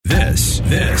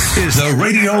is the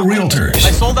Radio Realtors.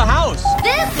 I sold the house.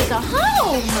 This is a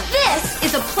home. This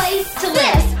is a place to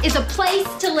live. This is a place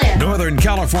to live. Northern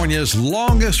California's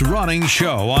longest running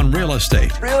show on real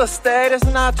estate. Real estate is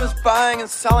not just buying and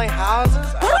selling houses.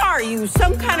 What are you,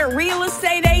 some kind of real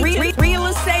estate agent? Real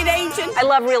estate agent? I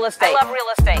love real estate.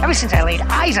 Ever since I laid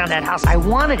eyes on that house, I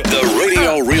wanted it. The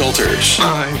Radio Realtors.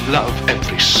 I love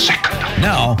every second.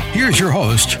 Now, here's your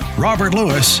host, Robert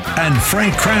Lewis and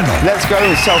Frank Crandall. Let's go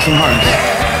and sell some homes.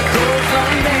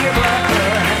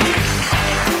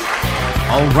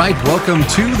 All right, welcome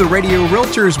to the Radio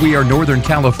Realtors. We are Northern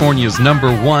California's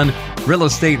 #1 real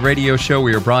estate radio show.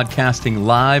 We are broadcasting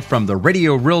live from the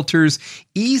Radio Realtors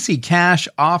Easy Cash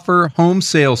Offer Home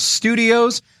Sales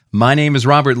Studios. My name is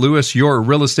Robert Lewis, your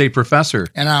real estate professor.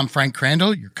 And I'm Frank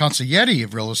Crandall, your consigliere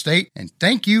of real estate, and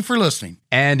thank you for listening.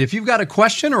 And if you've got a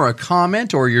question or a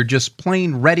comment, or you're just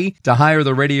plain ready to hire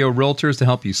the Radio Realtors to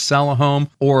help you sell a home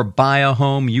or buy a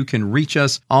home, you can reach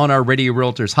us on our Radio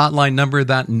Realtors hotline number.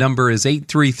 That number is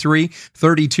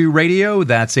 833-32-RADIO.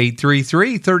 That's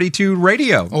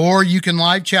 833-32-RADIO. Or you can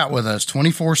live chat with us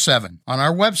 24/7 on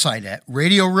our website at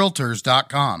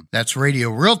radiorealtors.com. That's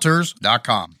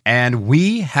radiorealtors.com. And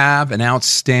we have an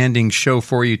outstanding show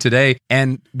for you today,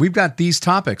 and we've got these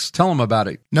topics. Tell them about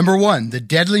it. Number 1, the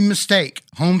deadly mistake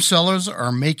home sellers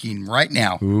are making right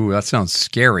now. Ooh, that sounds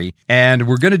scary. And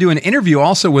we're going to do an interview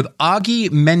also with Augie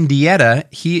Mendieta.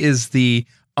 He is the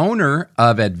owner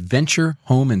of Adventure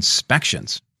Home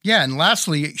Inspections. Yeah, and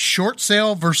lastly, short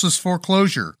sale versus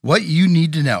foreclosure, what you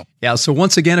need to know. Yeah, so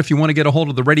once again, if you want to get a hold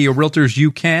of the Radio Realtors,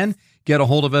 you can get a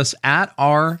hold of us at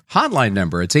our hotline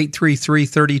number. It's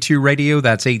 833-32-RADIO.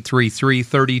 That's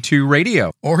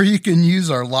 833-32-RADIO. Or you can use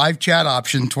our live chat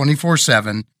option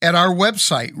 24/7 at our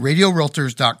website,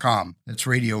 radiorealtors.com. That's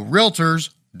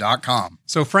radiorealtors.com.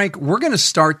 So, Frank, we're going to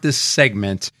start this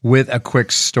segment with a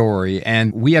quick story,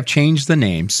 and we have changed the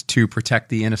names to protect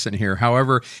the innocent here.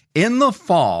 However, in the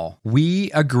fall, we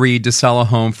agreed to sell a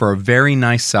home for a very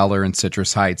nice seller in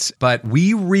Citrus Heights, but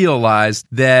we realized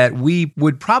that we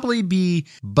would probably be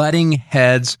butting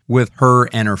heads with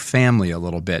her and her family a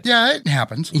little bit. Yeah, it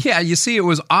happens. Yeah, you see, it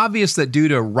was obvious that due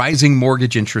to rising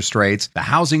mortgage interest rates, the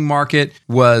housing market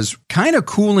was kind of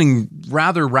cooling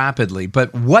rather rapidly.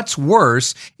 But what's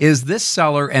worse is this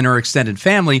seller and her extended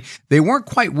family, they weren't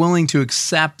quite willing to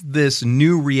accept this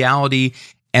new reality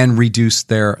and reduce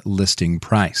their listing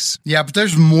price. Yeah, but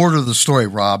there's more to the story,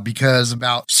 Rob, because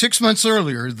about 6 months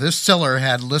earlier, this seller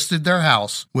had listed their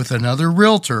house with another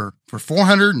realtor for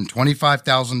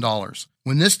 $425,000.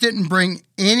 When this didn't bring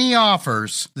any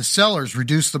offers, the sellers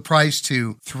reduced the price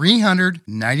to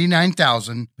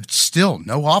 $399,000, but still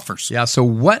no offers. Yeah, so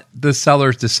what the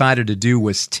sellers decided to do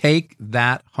was take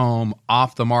that home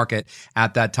off the market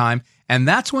at that time. And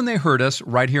that's when they heard us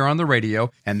right here on the radio,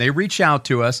 and they reached out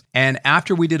to us. And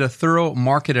after we did a thorough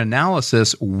market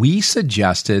analysis, we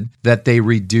suggested that they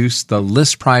reduce the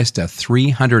list price to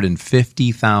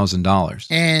 $350,000.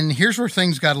 And here's where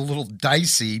things got a little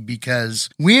dicey, because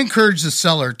we encouraged the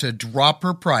seller to drop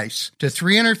her price to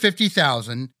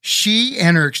 $350,000. She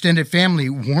and her extended family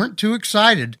weren't too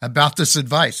excited about this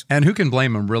advice. And who can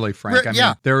blame them, really, Frank? I Yeah.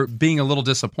 mean, they're being a little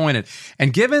disappointed.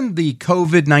 And given the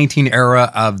COVID-19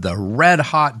 era of the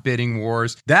red-hot bidding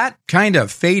wars, that kind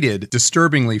of faded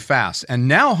disturbingly fast. And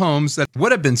now homes that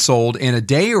would have been sold in a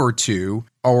day or two,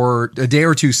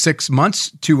 6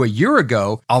 months to a year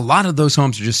ago, a lot of those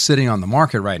homes are just sitting on the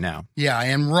market right now. Yeah,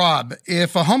 and Rob,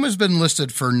 if a home has been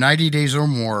listed for 90 days or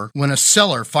more, when a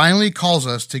seller finally calls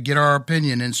us to get our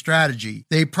opinion and strategy,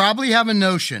 they probably have a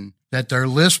notion that their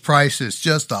list price is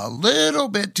just a little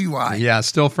bit too high. Yeah,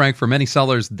 still, Frank, for many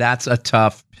sellers, that's a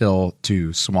tough pill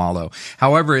to swallow.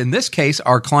 However, in this case,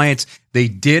 our clients, they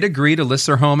did agree to list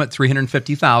their home at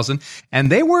 $350,000, and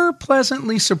they were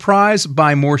pleasantly surprised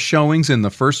by more showings in the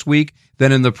first week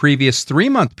than in the previous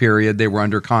 3-month period they were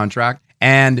under contract.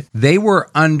 And they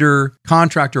were under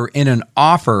contract or in an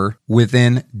offer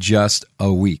within just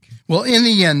a week. Well, in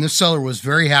the end, the seller was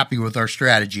very happy with our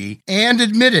strategy and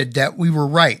admitted that we were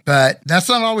right, but that's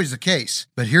not always the case.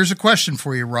 But here's a question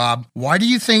for you, Rob. Why do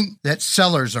you think that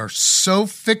sellers are so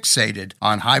fixated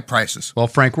on high prices? Well,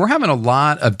 Frank, we're having a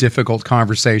lot of difficult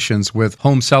conversations with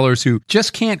home sellers who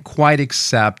just can't quite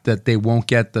accept that they won't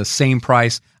get the same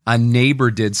price a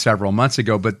neighbor did several months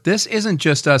ago. But this isn't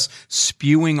just us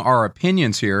spewing our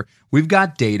opinions here. We've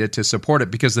got data to support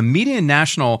it, because the median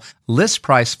national list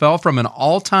price fell from an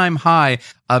all-time high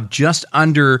of just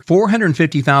under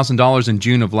 $450,000 in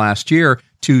June of last year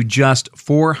to just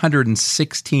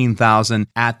 $416,000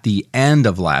 at the end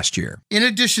of last year. In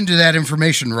addition to that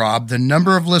information, Rob, the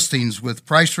number of listings with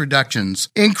price reductions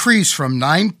increased from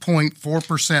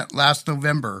 9.4% last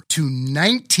November to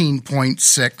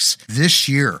 19.6% this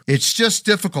year. It's just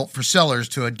difficult for sellers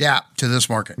to adapt to this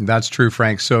market. That's true,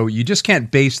 Frank. So you just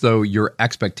can't base, though, your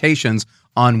expectations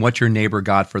on what your neighbor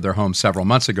got for their home several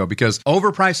months ago, because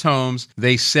overpriced homes,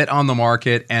 they sit on the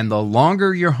market, and the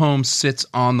longer your home sits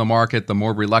on the market, the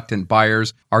more reluctant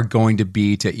buyers are going to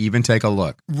be to even take a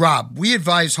look. Rob, we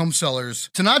advise home sellers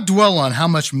to not dwell on how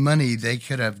much money they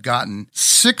could have gotten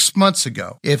 6 months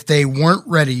ago if they weren't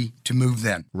ready to move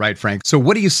then. Right, Frank. So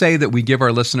what do you say that we give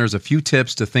our listeners a few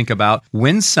tips to think about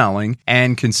when selling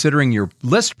and considering your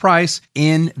list price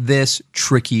in this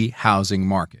tricky housing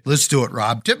market? Let's do it,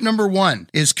 Rob. Tip number 1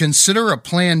 is consider a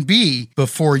plan B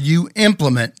before you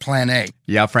implement plan A.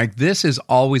 Yeah, Frank, this is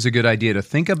always a good idea to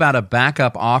think about a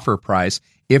backup offer price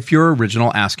if your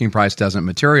original asking price doesn't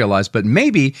materialize, but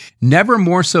maybe never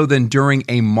more so than during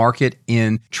a market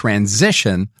in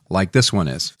transition like this one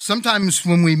is. Sometimes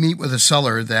when we meet with a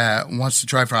seller that wants to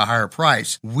try for a higher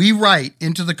price, we write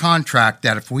into the contract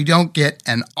that if we don't get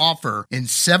an offer in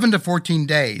 7 to 14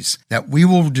 days, that we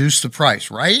will reduce the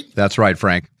price, right? That's right,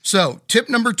 Frank. So tip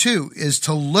number 2 is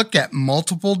to look at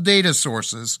multiple data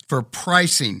sources for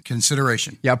pricing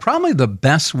consideration. Yeah, probably the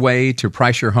best way to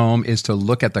price your home is to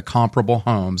look at the comparable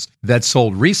homes that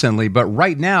sold recently, but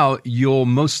right now you'll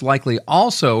most likely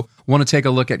also want to take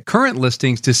a look at current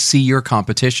listings to see your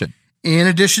competition. In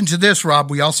addition to this, Rob,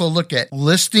 we also look at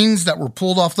listings that were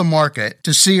pulled off the market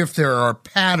to see if there are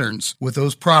patterns with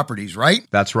those properties, right?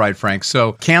 That's right, Frank.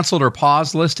 So canceled or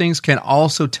paused listings can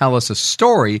also tell us a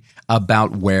story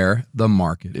about where the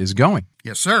market is going.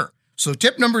 Yes, sir. So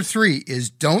tip number 3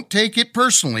 is don't take it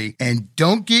personally and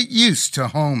don't get used to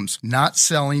homes not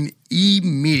selling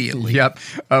immediately. Yep.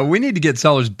 We need to get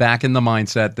sellers back in the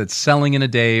mindset that selling in a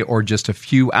day or just a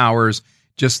few hours,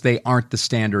 just they aren't the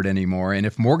standard anymore. And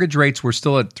if mortgage rates were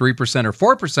still at 3% or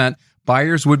 4%,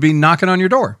 buyers would be knocking on your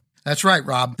door. That's right,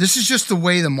 Rob. This is just the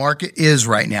way the market is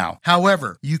right now.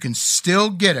 However, you can still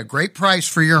get a great price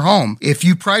for your home if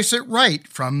you price it right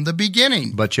from the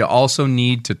beginning. But you also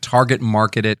need to target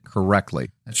market it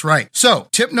correctly. That's right. So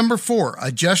tip number 4,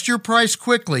 adjust your price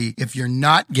quickly if you're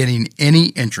not getting any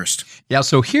interest. Yeah,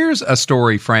 so here's a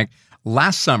story, Frank.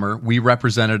 Last summer, we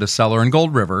represented a seller in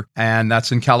Gold River, and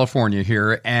that's in California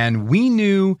here, and we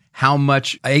knew how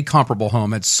much a comparable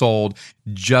home had sold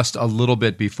just a little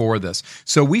bit before this.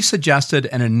 So we suggested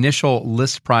an initial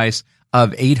list price of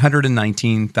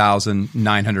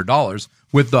 $819,900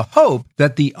 with the hope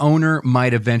that the owner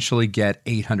might eventually get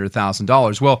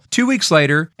 $800,000. Well, 2 weeks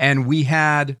later, and we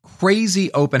had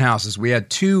crazy open houses. We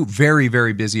had 2 very,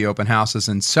 very busy open houses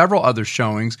and several other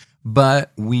showings,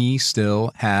 but we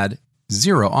still had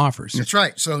 0 offers. That's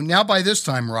right. So now by this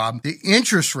time, Rob, the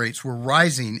interest rates were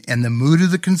rising and the mood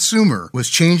of the consumer was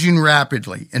changing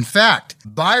rapidly. In fact,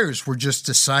 buyers were just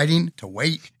deciding to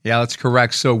wait. Yeah, that's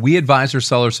correct. So we advised our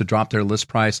sellers to drop their list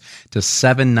price to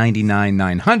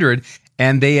 $799,900,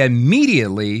 and they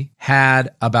immediately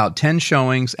had about 10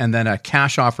 showings, and then a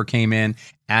cash offer came in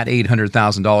at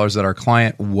 $800,000 that our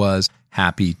client was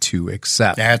happy to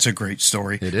accept. That's a great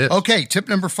story. It is. Okay, tip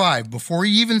number 5. Before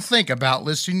you even think about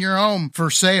listing your home for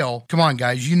sale, come on,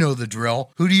 guys, you know the drill.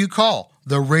 Who do you call?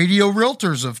 The Radio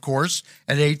Realtors, of course,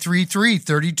 at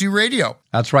 833-32-RADIO.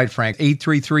 That's right, Frank.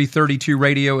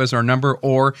 833-32-RADIO is our number,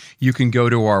 or you can go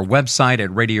to our website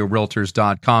at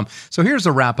radiorealtors.com. So here's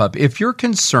a wrap-up. If you're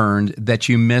concerned that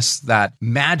you missed that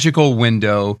magical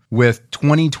window with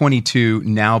 2022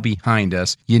 now behind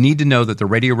us, you need to know that the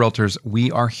Radio Realtors, we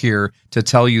are here to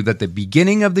tell you that the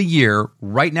beginning of the year,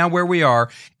 right now where we are,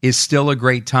 is still a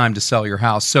great time to sell your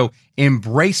house. So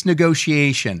embrace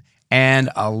negotiation and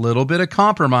a little bit of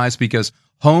compromise, because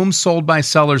homes sold by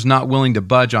sellers not willing to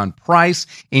budge on price,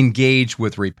 engage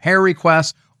with repair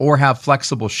requests, or have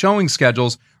flexible showing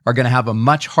schedules are going to have a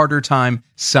much harder time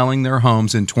selling their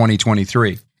homes in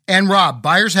 2023. And Rob,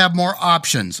 buyers have more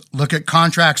options, look at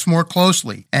contracts more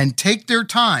closely, and take their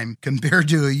time compared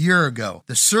to a year ago.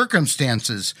 The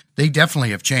circumstances, they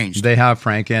definitely have changed. They have,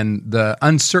 Frank, and the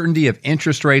uncertainty of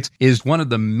interest rates is one of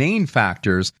the main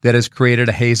factors that has created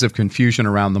a haze of confusion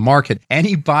around the market.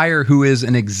 Any buyer who is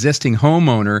an existing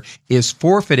homeowner is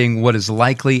forfeiting what is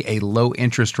likely a low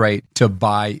interest rate to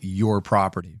buy your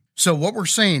property. So what we're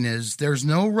saying is there's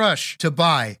no rush to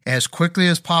buy as quickly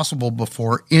as possible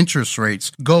before interest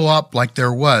rates go up like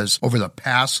there was over the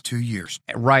past 2 years.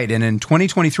 Right. And in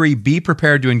 2023, be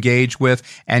prepared to engage with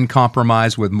and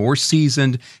compromise with more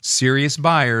seasoned, serious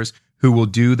buyers who will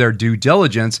do their due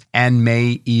diligence and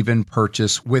may even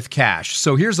purchase with cash.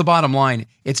 So here's the bottom line.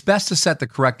 It's best to set the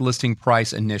correct listing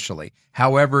price initially.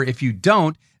 However, if you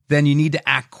don't, then you need to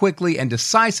act quickly and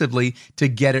decisively to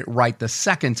get it right the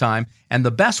second time. And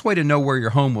the best way to know where your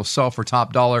home will sell for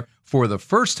top dollar for the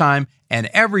first time and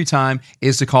every time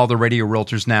is to call the Radio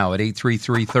Realtors now at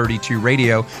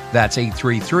 833-32-RADIO. That's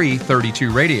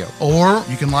 833-32-RADIO. Or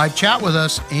you can live chat with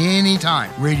us anytime.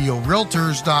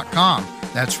 RadioRealtors.com.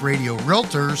 That's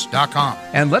RadioRealtors.com.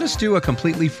 And let us do a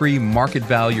completely free market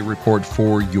value report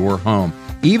for your home,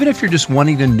 even if you're just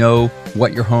wanting to know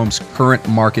what your home's current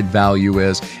market value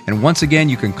is. And once again,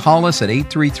 you can call us at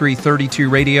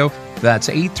 833-32-RADIO. That's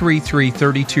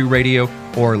 833-32-RADIO,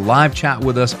 or live chat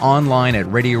with us online at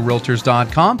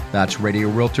RadioRealtors.com. That's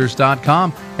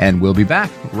RadioRealtors.com. And we'll be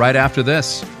back right after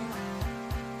this.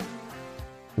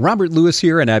 Robert Lewis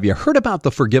here, and have you heard about the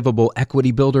Forgivable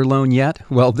Equity Builder loan yet?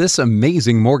 Well, this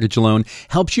amazing mortgage loan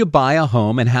helps you buy a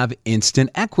home and have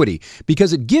instant equity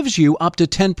because it gives you up to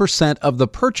 10% of the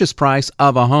purchase price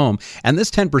of a home. And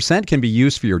this 10% can be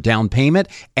used for your down payment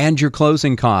and your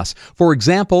closing costs. For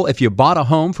example, if you bought a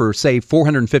home for, say,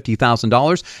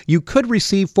 $450,000, you could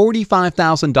receive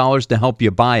 $45,000 to help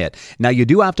you buy it. Now, you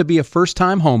do have to be a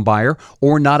first-time home buyer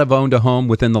or not have owned a home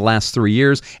within the last 3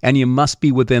 years, and you must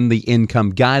be within the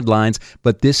income guidelines,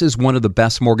 but this is one of the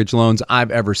best mortgage loans I've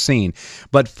ever seen.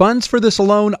 But funds for this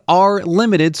loan are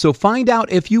limited, so find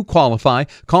out if you qualify.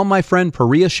 Call my friend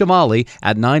Priya Shivali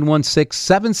at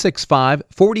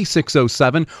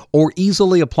 916-765-4607 or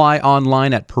easily apply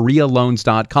online at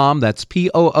PriyaLoans.com. That's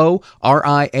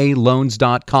POORIA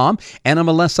Loans.com.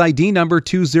 NMLS ID number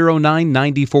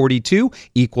 2099042.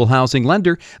 Equal housing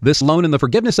lender. This loan and the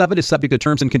forgiveness of it is subject to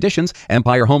terms and conditions.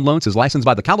 Empire Home Loans is licensed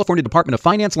by the California Department of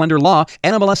Finance Lender Law.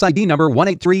 NMLS ID number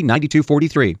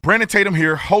 1839243. Brandon Tatum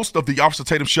here, host of the Officer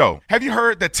Tatum Show. Have you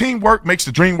heard that teamwork makes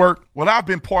the dream work? Well, I've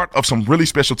been part of some really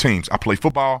special teams. I play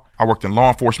football, I worked in law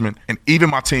enforcement, and even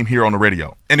my team here on the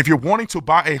radio. And if you're wanting to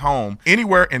buy a home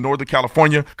anywhere in Northern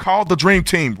California, call the dream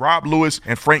team, Rob Lewis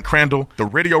and Frank Crandall, the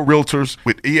Radio Realtors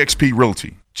with eXp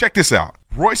Realty. Check this out.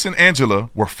 Royce and Angela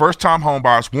were first-time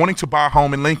homebuyers wanting to buy a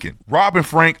home in Lincoln. Rob and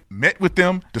Frank met with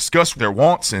them, discussed their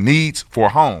wants and needs for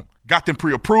a home, got them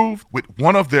pre-approved with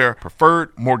one of their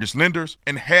preferred mortgage lenders,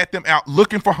 and had them out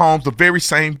looking for homes the very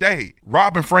same day.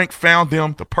 Rob and Frank found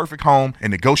them the perfect home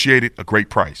and negotiated a great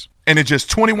price. And in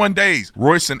just 21 days,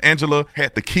 Royce and Angela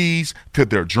had the keys to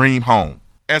their dream home.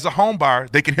 As a home buyer,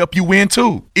 they can help you win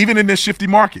too, even in this shifty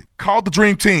market. Call the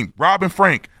dream team, Rob and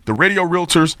Frank, the Radio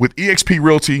Realtors with eXp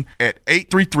Realty at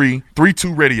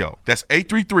 833-32-RADIO. That's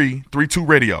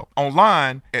 833-32-RADIO.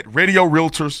 Online at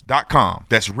RadioRealtors.com.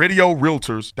 That's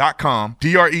RadioRealtors.com.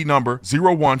 DRE number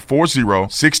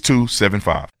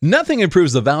 01406275. Nothing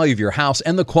improves the value of your house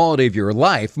and the quality of your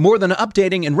life more than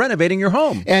updating and renovating your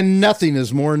home. And nothing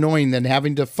is more annoying than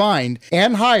having to find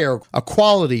and hire a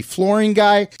quality flooring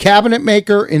guy, cabinet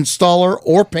maker, installer,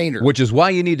 or painter. Which is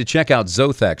why you need to check out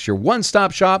Zothex, your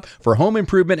one-stop shop for home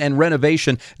improvement and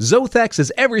renovation. Zothex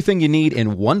is everything you need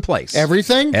in one place.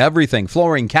 Everything? Everything.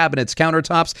 Flooring, cabinets,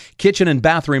 countertops, kitchen and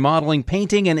bath remodeling,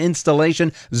 painting and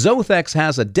installation. Zothex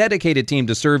has a dedicated team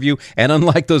to serve you. And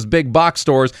unlike those big box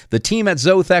stores, the team at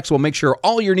Zothex will make sure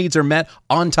all your needs are met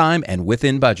on time and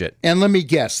within budget. And let me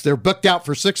guess, they're booked out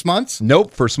for 6 months?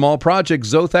 Nope. For small projects,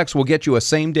 Zothex will get you a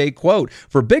same-day quote.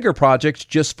 For bigger projects,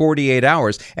 just 48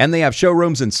 hours. And they have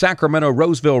showrooms in Sacramento,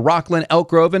 Roseville, Rockland, Elk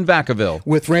Grove, and Vacaville.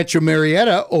 With Rancho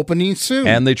Marietta opening soon.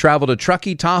 And they travel to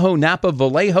Truckee, Tahoe, Napa,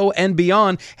 Vallejo, and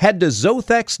beyond. Head to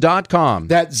Zothex.com.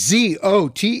 That's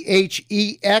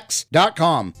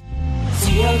ZOTHEX.com.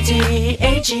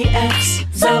 ZOTHEX.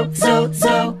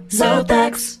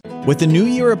 Zothex. With the new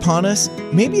year upon us,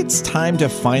 maybe it's time to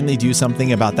finally do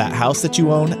something about that house that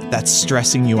you own that's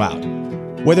stressing you out.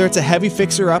 Whether it's a heavy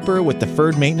fixer-upper with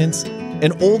deferred maintenance,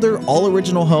 an older,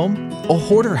 all-original home, a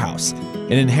hoarder house,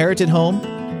 an inherited home,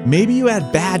 maybe you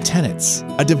had bad tenants,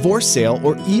 a divorce sale,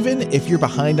 or even if you're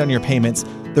behind on your payments,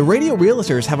 the Radio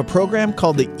Realtors have a program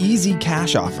called the Easy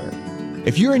Cash Offer.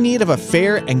 If you're in need of a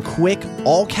fair and quick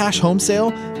all-cash home sale,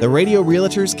 the Radio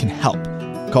Realtors can help.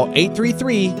 Call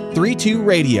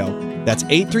 833-32-RADIO. That's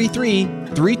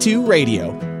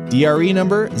 833-32-RADIO. DRE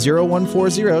number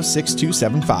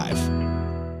 01406275.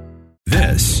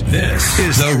 This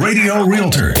is the Radio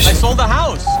Realtors. I sold the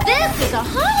house. This is a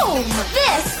home.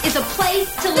 This is a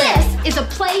place to live. This is a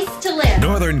place to live.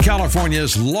 Northern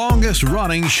California's longest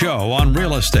running show on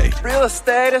real estate. Real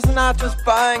estate is not just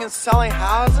buying and selling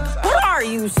houses. What are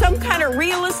you, some kind of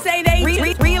real estate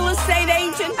agent? Real estate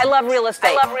agent? I love real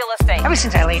estate. Ever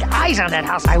since I laid eyes on that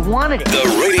house, I wanted it. The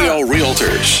Radio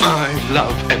Realtors. I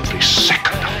love every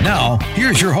second. Now,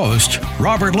 here's your host,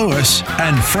 Robert Lewis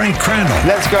and Frank Crandall.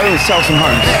 Let's go and sell some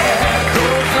homes.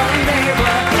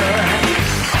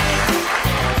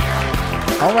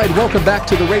 All right, welcome back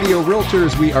to the Radio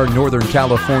Realtors. We are Northern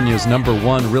California's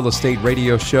 #1 real estate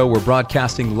radio show. We're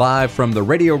broadcasting live from the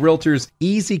Radio Realtors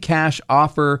Easy Cash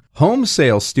Offer home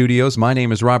sales studios. My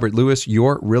name is Robert Lewis,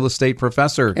 your real estate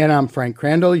professor. And I'm Frank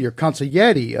Crandall, your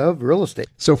consigliere of real estate.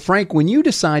 So, Frank, when you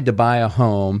decide to buy a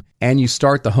home and you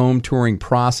start the home touring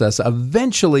process,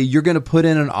 eventually you're going to put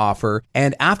in an offer.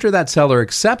 And after that seller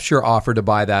accepts your offer to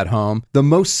buy that home, the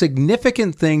most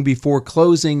significant thing before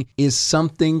closing is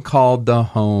something called the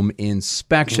home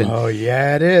inspection. Oh,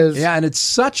 yeah, it is. Yeah, and it's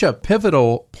such a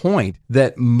pivotal point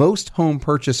that most home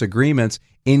purchase agreements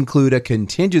include a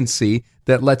contingency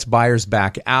that lets buyers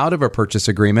back out of a purchase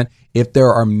agreement if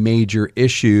there are major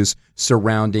issues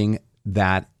surrounding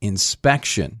that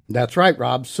inspection. That's right,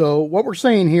 Rob. So what we're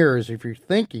saying here is if you're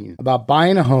thinking about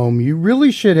buying a home, you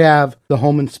really should have the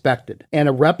home inspected. And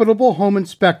a reputable home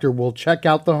inspector will check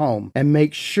out the home and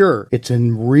make sure it's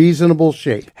in reasonable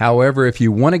shape. However, if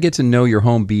you want to get to know your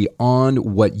home beyond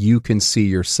what you can see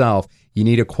yourself, you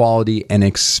need a quality and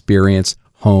experienced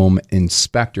home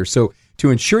inspector. So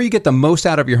to ensure you get the most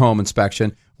out of your home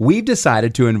inspection, we've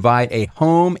decided to invite a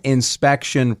home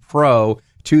inspection pro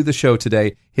to the show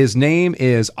today. His name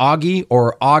is Augie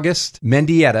or August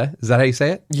Mendieta. Is that how you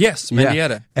say it? Yes,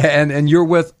 Mendieta. Yeah. And you're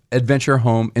with Adventure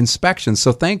Home Inspections.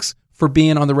 So thanks for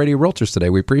being on the Radio Realtors today.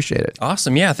 We appreciate it.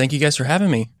 Awesome. Yeah, thank you guys for having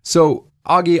me. So,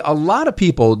 Augie, a lot of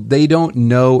people, they don't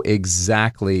know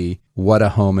exactly what a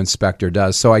home inspector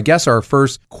does. So I guess our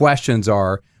first questions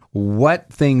are, what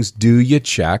things do you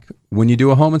check when you do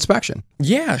a home inspection?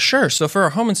 Yeah, sure. So for a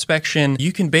home inspection,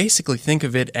 you can basically think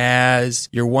of it as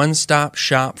your one-stop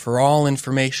shop for all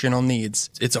informational needs.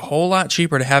 It's a whole lot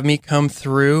cheaper to have me come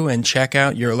through and check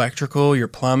out your electrical, your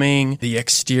plumbing, the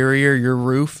exterior, your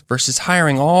roof, versus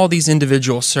hiring all these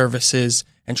individual services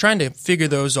and trying to figure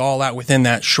those all out within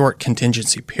that short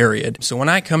contingency period. So when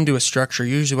I come to a structure,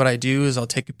 usually what I do is I'll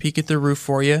take a peek at the roof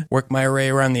for you, work my way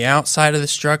around the outside of the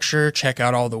structure, check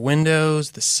out all the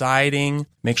windows, the siding,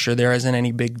 make sure there isn't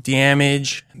any big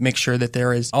damage, make sure that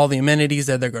there is all the amenities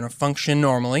that they're going to function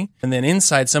normally. And then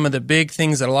inside, some of the big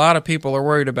things that a lot of people are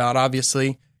worried about,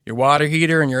 obviously, your water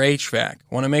heater and your HVAC.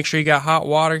 Want to make sure you got hot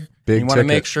water. Big you want to ticket.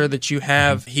 make sure that you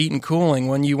have heat and cooling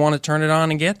when you want to turn it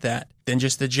on and get that. Then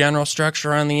just the general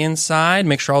structure on the inside,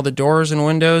 make sure all the doors and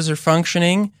windows are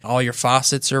functioning, all your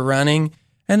faucets are running,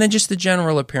 and then just the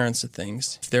general appearance of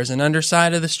things. If there's an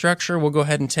underside of the structure, we'll go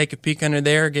ahead and take a peek under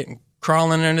there,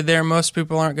 crawling under there. Most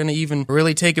people aren't going to even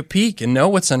really take a peek and know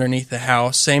what's underneath the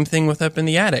house. Same thing with up in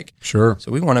the attic. Sure.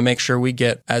 So we want to make sure we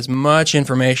get as much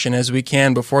information as we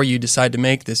can before you decide to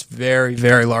make this very,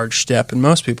 very large step in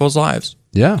most people's lives.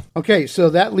 Yeah. Okay, so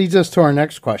that leads us to our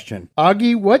next question.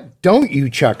 Augie, what don't you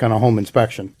check on a home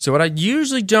inspection? So what I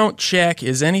usually don't check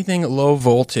is anything low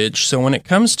voltage. So when it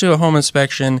comes to a home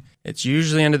inspection, it's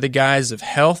usually under the guise of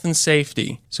health and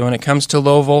safety. So when it comes to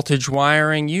low voltage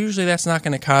wiring, usually that's not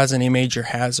going to cause any major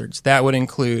hazards. That would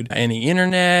include any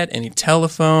internet, any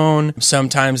telephone.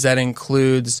 Sometimes that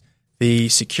includes the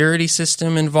security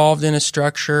system involved in a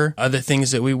structure. Other things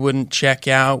that we wouldn't check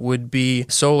out would be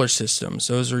solar systems.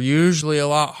 Those are usually a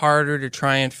lot harder to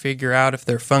try and figure out if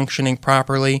they're functioning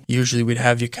properly. Usually we'd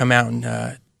have you come out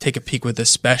and take a peek with a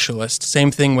specialist.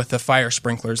 Same thing with the fire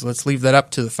sprinklers. Let's leave that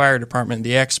up to the fire department,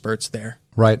 the experts there.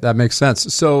 Right, that makes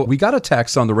sense. So we got a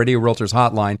text on the Radio Realtors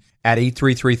hotline at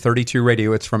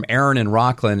 833-32-RADIO. It's from Aaron in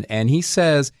Rockland, and he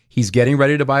says he's getting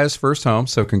ready to buy his first home,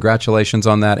 so congratulations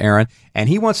on that, Aaron. And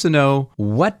he wants to know,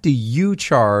 what do you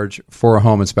charge for a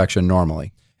home inspection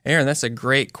normally? Aaron, that's a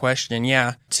great question.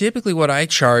 Yeah, typically what I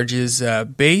charge is a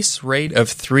base rate of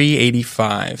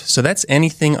 $385. So that's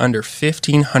anything under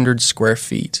 1,500 square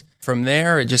feet. From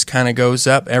there, it just kind of goes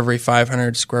up every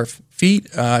 500 square feet.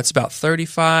 It's about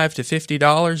 $35 to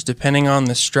 $50, depending on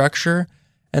the structure.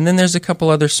 And then there's a couple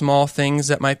other small things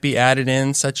that might be added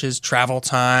in, such as travel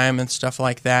time and stuff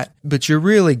like that. But you're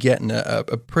really getting a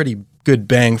pretty good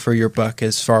bang for your buck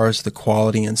as far as the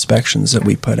quality inspections that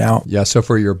we put out. Yeah, so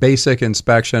for your basic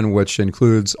inspection, which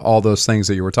includes all those things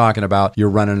that you were talking about,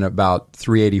 you're running about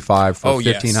 $385 for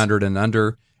 1,500 and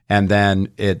under. And then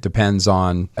it depends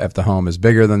on if the home is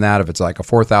bigger than that, if it's like a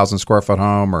 4,000 square foot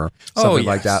home or something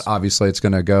like that. Obviously, it's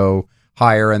going to go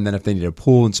higher, and then if they need a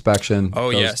pool inspection,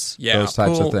 yes. Yeah. those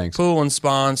types of things. Pool and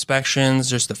spa inspections,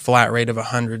 just a flat rate of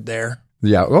 $100 there.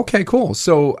 Yeah. Okay, cool.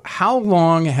 So how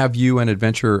long have you and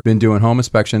Adventure been doing home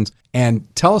inspections?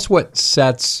 And tell us what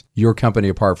sets your company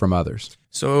apart from others.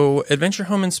 So Adventure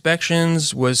Home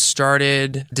Inspections was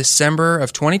started December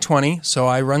of 2020. So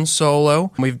I run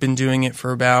solo. We've been doing it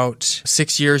for about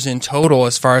 6 years in total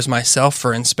as far as myself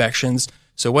for inspections.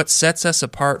 So what sets us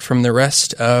apart from the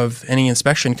rest of any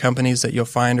inspection companies that you'll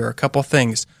find are a couple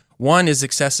things. One is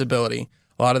accessibility.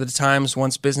 A lot of the times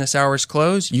once business hours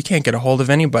close, you can't get a hold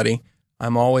of anybody.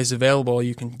 I'm always available.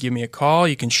 You can give me a call.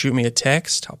 You can shoot me a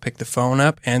text. I'll pick the phone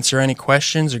up, answer any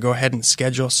questions, or go ahead and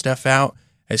schedule stuff out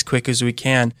as quick as we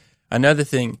can. Another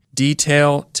thing,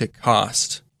 detail to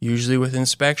cost. Usually with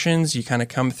inspections, you kind of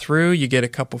come through, you get a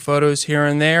couple photos here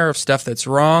and there of stuff that's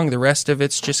wrong. The rest of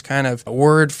it's just kind of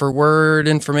word for word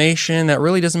information that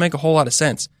really doesn't make a whole lot of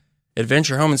sense.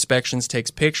 Adventure Home Inspections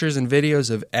takes pictures and videos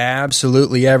of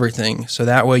absolutely everything, so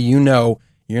that way you know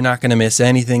you're not going to miss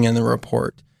anything in the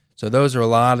report. So those are a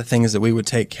lot of things that we would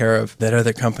take care of that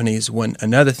other companies wouldn't.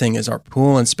 Another thing is our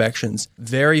pool inspections.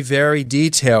 Very, very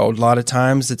detailed. A lot of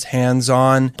times it's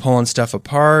hands-on, pulling stuff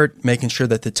apart, making sure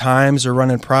that the times are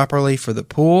running properly for the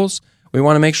pools. We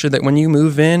want to make sure that when you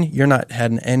move in, you're not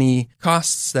having any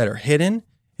costs that are hidden,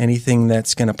 anything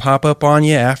that's going to pop up on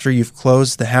you after you've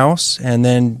closed the house. And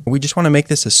then we just want to make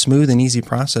this a smooth and easy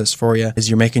process for you as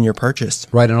you're making your purchase.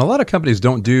 Right. And a lot of companies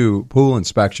don't do pool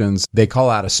inspections. They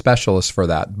call out a specialist for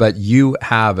that. But you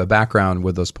have a background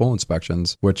with those pool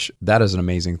inspections, which that is an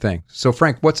amazing thing. So,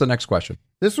 Frank, what's the next question?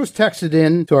 This was texted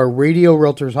in to our Radio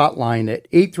Realtors hotline at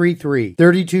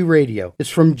 833-32-RADIO. It's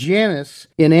from Janice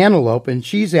in Antelope, and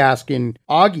she's asking,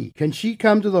 Augie, can she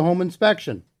come to the home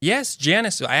inspection? Yes,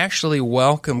 Janice, I actually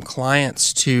welcome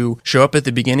clients to show up at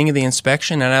the beginning of the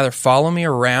inspection and either follow me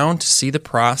around to see the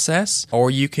process,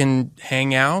 or you can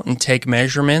hang out and take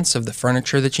measurements of the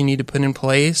furniture that you need to put in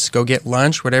place, go get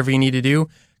lunch, whatever you need to do.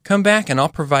 Come back and I'll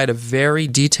provide a very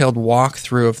detailed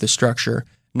walkthrough of the structure.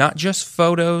 Not just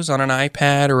photos on an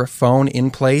iPad or a phone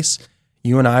in place.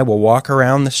 You and I will walk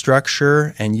around the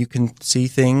structure and you can see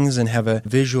things and have a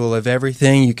visual of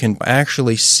everything. You can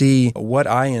actually see what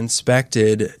I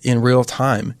inspected in real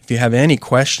time. If you have any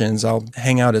questions, I'll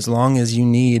hang out as long as you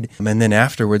need. And then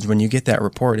afterwards, when you get that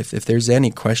report, if there's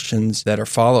any questions that are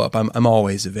follow-up, I'm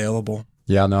always available.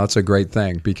 Yeah, no, it's a great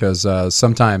thing because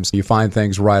sometimes you find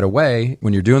things right away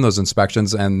when you're doing those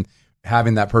inspections, and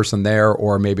having that person there,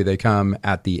 or maybe they come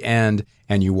at the end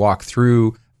and you walk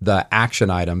through the action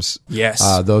items.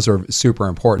 Yes. Those are super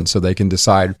important so they can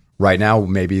decide right now,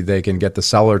 maybe they can get the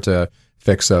seller to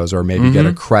fix those, or maybe get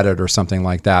a credit or something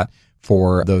like that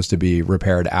for those to be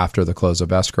repaired after the close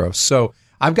of escrow. So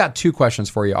I've got two questions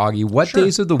for you, Augie. What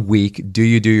days of the week do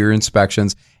you do your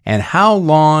inspections, and how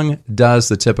long does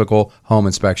the typical home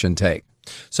inspection take?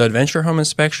 So Adventure Home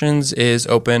Inspections is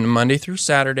open Monday through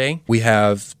Saturday. We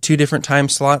have 2 different time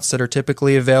slots that are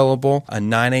typically available, a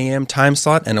 9 a.m. time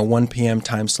slot and a 1 p.m.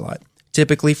 time slot.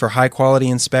 Typically for high-quality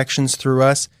inspections through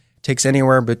us, it takes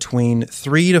anywhere between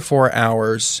 3 to 4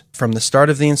 hours from the start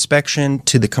of the inspection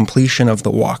to the completion of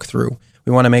the walkthrough.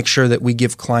 We want to make sure that we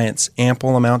give clients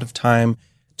ample amount of time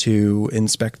to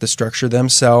inspect the structure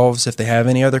themselves, if they have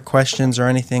any other questions or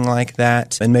anything like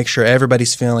that, and make sure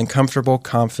everybody's feeling comfortable,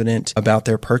 confident about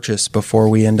their purchase before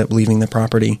we end up leaving the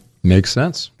property. Makes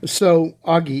sense. So,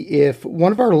 Augie, if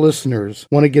one of our listeners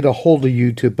want to get a hold of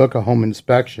you to book a home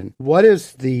inspection, what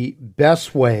is the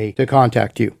best way to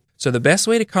contact you? So the best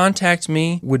way to contact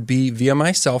me would be via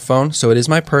my cell phone. So it is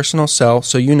my personal cell.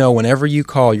 So you know whenever you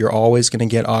call, you're always going to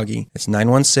get Augie. It's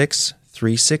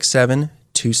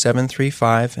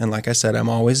 916-367-2735. And like I said, I'm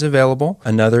always available.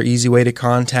 Another easy way to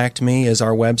contact me is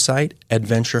our website,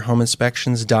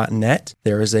 adventurehomeinspections.net.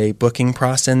 There is a booking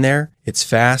process in there. It's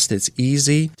fast, it's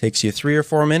easy, takes you 3 or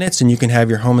 4 minutes, and you can have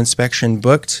your home inspection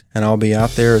booked, and I'll be out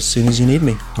there as soon as you need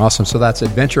me. Awesome. So that's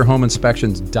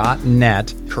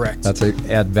adventurehomeinspections.net. Correct. That's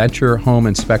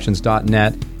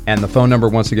adventurehomeinspections.net. And the phone number,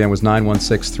 once again, was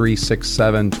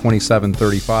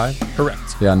 916-367-2735.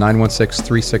 Correct. Yeah,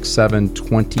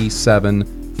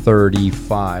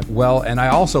 916-367-2735. Well, and I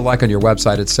also like on your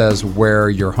website, it says where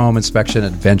your home inspection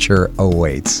adventure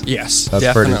awaits. Yes, that's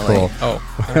definitely. Pretty cool. Oh,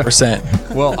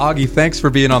 100%. Well, Augie, thanks for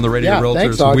being on the Radio Realtors.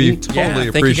 Thanks, Augie. We totally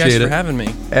appreciate thank you guys it. for having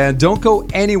me. And don't go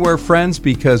anywhere, friends,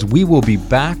 because we will be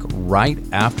back right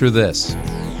after this.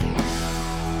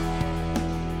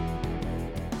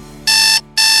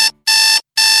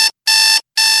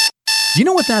 You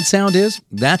know what that sound is?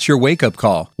 That's your wake-up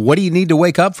call. What do you need to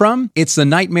wake up from? It's the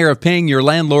nightmare of paying your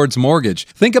landlord's mortgage.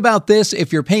 Think about this.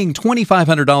 If you're paying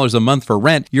 $2,500 a month for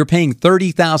rent, you're paying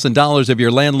 $30,000 of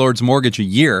your landlord's mortgage a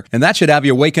year, and that should have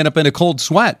you waking up in a cold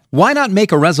sweat. Why not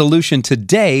make a resolution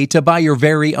today to buy your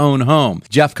very own home?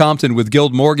 Jeff Compton with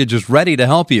Guild Mortgage is ready to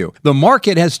help you. The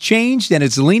market has changed, and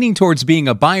it's leaning towards being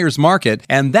a buyer's market,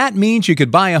 and that means you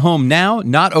could buy a home now,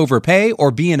 not overpay,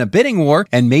 or be in a bidding war,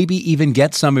 and maybe even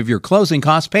get some of your closing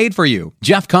costs paid for you.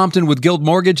 Jeff Compton with Guild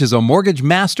Mortgage is a mortgage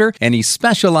master, and he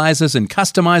specializes in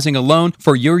customizing a loan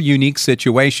for your unique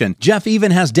situation. Jeff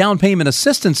even has down payment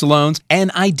assistance loans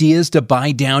and ideas to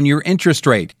buy down your interest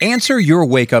rate. Answer your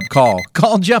wake-up call.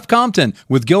 Call Jeff Compton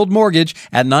with Guild Mortgage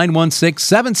at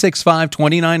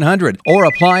 916-765-2900 or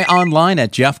apply online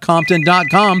at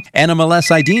jeffcompton.com,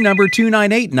 NMLS ID number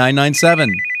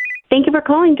 298997. Thank you for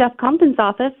calling Jeff Compton's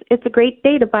office. It's a great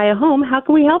day to buy a home. How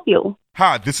can we help you?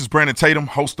 Hi, this is Brandon Tatum,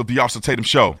 host of the Officer Tatum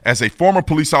Show. As a former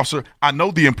police officer, I know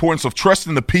the importance of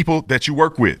trusting the people that you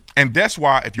work with. And that's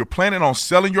why if you're planning on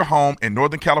selling your home in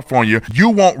Northern California, you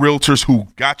want realtors who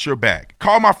got your back.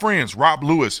 Call my friends Rob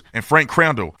Lewis and Frank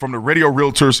Crandall from the Radio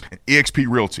Realtors and eXp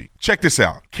Realty. Check this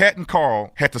out. Kat and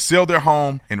Carl had to sell their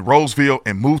home in Roseville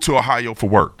and move to Ohio for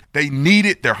work. They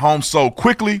needed their home sold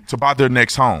quickly to buy their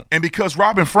next home. And because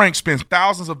Rob and Frank spends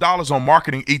thousands of dollars on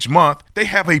marketing each month, they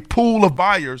have a pool of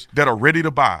buyers that are ready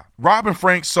to buy. Rob and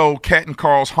Frank sold Kat and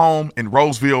Carl's home in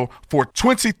Roseville for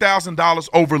 $20,000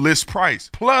 over list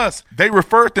price. Plus, they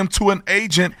referred them to an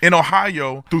agent in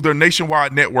Ohio through their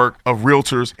nationwide network of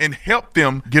realtors and helped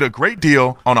them get a great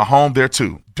deal on a home there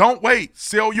too. Don't wait.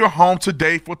 Sell your home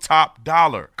today for top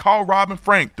dollar. Call Rob and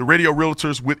Frank, the Radio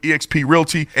Realtors with eXp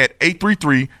Realty at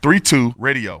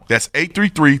 833-32-RADIO. That's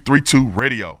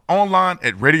 833-32-RADIO. Online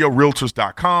at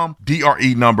radiorealtors.com,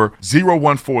 DRE number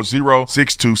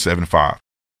 0140-6275.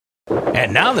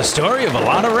 And now the story of a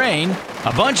lot of rain,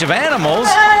 a bunch of animals,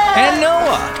 and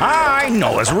Noah. Hi,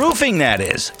 Noah's roofing, that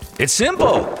is. It's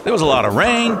simple. There was a lot of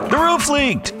rain, the roof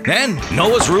leaked. Then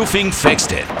Noah's Roofing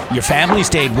fixed it. Your family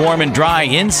stayed warm and dry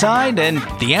inside, and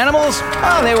the animals,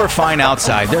 they were fine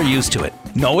outside. They're used to it.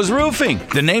 Noah's Roofing,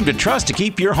 the name to trust to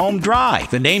keep your home dry.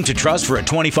 The name to trust for a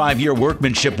 25-year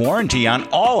workmanship warranty on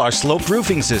all our sloped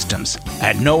roofing systems.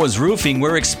 At Noah's Roofing,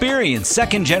 we're experienced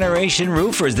second-generation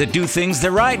roofers that do things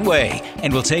the right way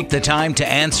and will take the time to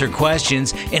answer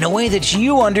questions in a way that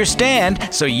you understand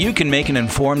so you can make an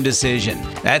informed decision.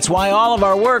 That's why all of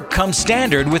our work comes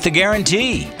standard with the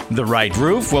guarantee. The right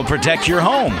roof will protect your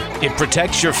home. It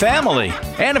protects your family.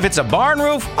 And if it's a barn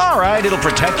roof, all right, it'll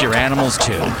protect your animals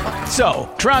too. So,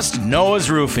 trust Noah's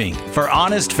Roofing for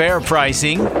honest, fair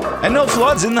pricing and no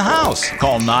floods in the house.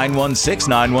 Call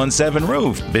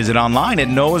 916-917-ROOF. Visit online at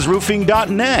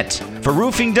noahsroofing.net for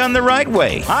roofing done the right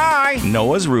way. Hi,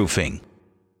 Noah's Roofing.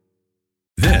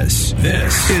 This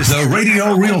is the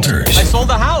Radio Realtors. I sold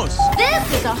the house.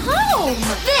 This is a home.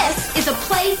 This is a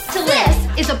place to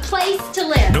live. This is a place to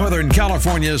live. Northern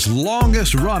California's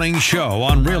longest running show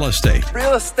on real estate.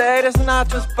 Real estate is not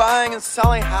just buying and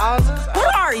selling houses.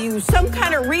 What are you, some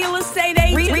kind of real estate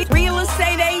agent? Real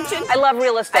estate agent? I love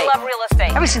real estate.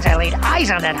 Ever since I laid eyes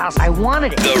on that house, I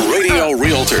wanted it. The Radio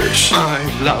Realtors. I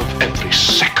love every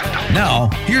second. Now,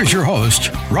 here's your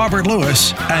host, Robert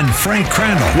Lewis and Frank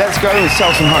Crandall. Let's go and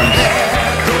sell some homes.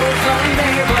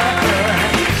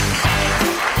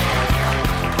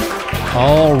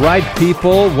 All right,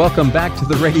 people, welcome back to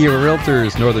the Radio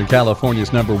Realtors, Northern California's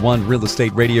 #1 real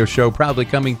estate radio show, proudly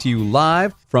coming to you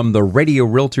live from the Radio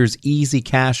Realtors Easy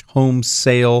Cash Home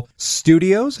Sale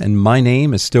Studios. And my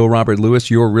name is still Robert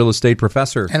Lewis, your real estate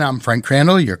professor. And I'm Frank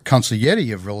Crandall, your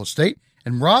consigliere of real estate.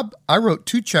 And Rob, I wrote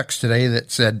 2 checks today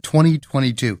that said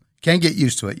 2022. Can't get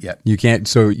used to it yet. You can't,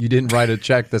 so you didn't write a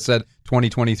check that said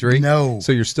 2023? No.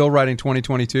 So you're still writing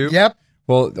 2022? Yep.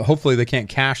 Well, hopefully they can't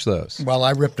cash those. Well, I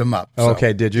ripped them up. So.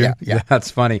 Okay, did you? Yeah. That's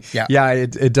funny. Yeah.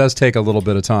 It does take a little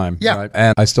bit of time. Yeah. Right?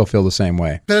 And I still feel the same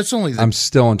way. But it's only I'm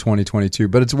still in 2022,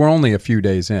 but we're only a few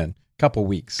days in. Couple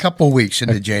weeks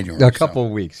into January. A couple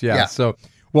weeks, yeah. So,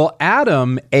 well,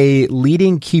 Adam, a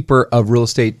leading keeper of real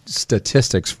estate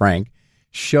statistics, Frank,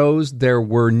 shows there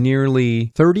were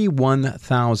nearly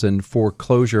 31,000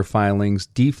 foreclosure filings,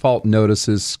 default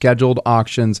notices, scheduled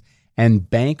auctions, and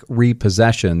bank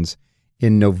repossessions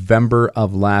in November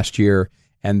of last year.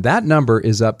 And that number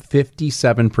is up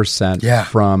 57%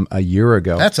 from a year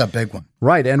ago. That's a big one.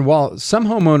 Right. And while some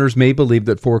homeowners may believe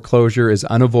that foreclosure is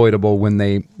unavoidable when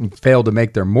they fail to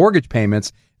make their mortgage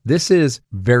payments, this is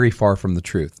very far from the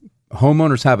truth.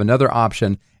 Homeowners have another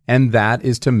option, and that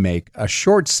is to make a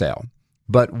short sale.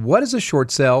 But what is a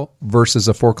short sale versus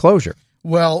a foreclosure?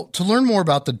 Well, to learn more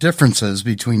about the differences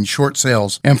between short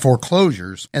sales and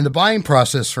foreclosures and the buying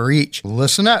process for each,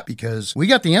 listen up because we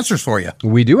got the answers for you.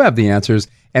 We do have the answers.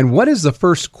 And what is the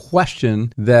first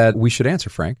question that we should answer,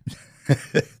 Frank?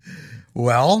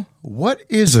 Well, what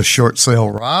is a short sale,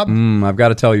 Rob? I've got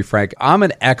to tell you, Frank, I'm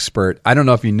an expert. I don't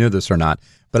know if you knew this or not,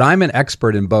 but I'm an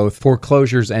expert in both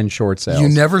foreclosures and short sales. You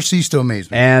never cease to amaze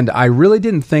me. And I really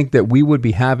didn't think that we would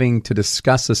be having to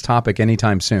discuss this topic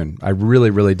anytime soon. I really,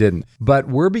 really didn't. But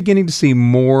we're beginning to see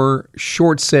more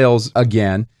short sales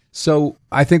again. So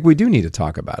I think we do need to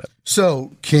talk about it.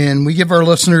 So can we give our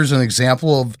listeners an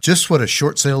example of just what a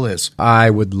short sale is? I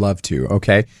would love to.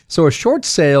 Okay. So a short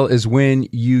sale is when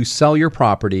you sell your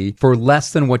property for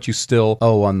less than what you still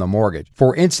owe on the mortgage.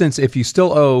 For instance, if you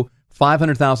still owe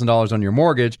 $500,000 on your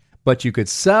mortgage, but you could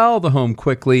sell the home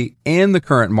quickly in the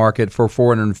current market for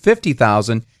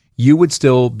 $450,000, you would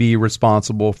still be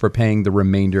responsible for paying the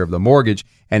remainder of the mortgage.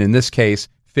 And in this case,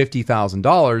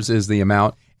 $50,000 is the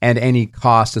amount and any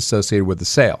cost associated with the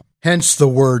sale. Hence the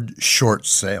word short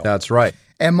sale. That's right.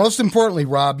 And most importantly,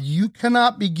 Rob, you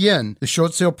cannot begin the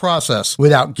short sale process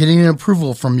without getting an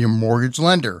approval from your mortgage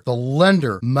lender. The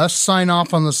lender must sign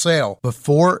off on the sale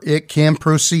before it can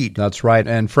proceed. That's right.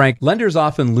 And Frank, lenders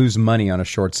often lose money on a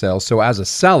short sale. So as a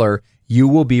seller, you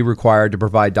will be required to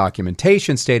provide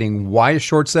documentation stating why a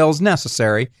short sale is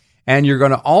necessary. And you're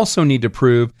going to also need to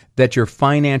prove that your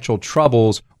financial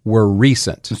troubles were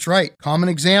recent. That's right. Common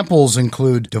examples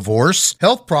include divorce,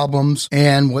 health problems,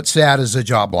 and what's sad is a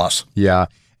job loss. Yeah.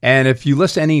 And if you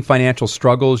list any financial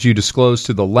struggles you disclosed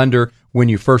to the lender when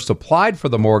you first applied for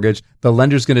the mortgage, the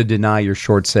lender's going to deny your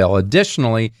short sale.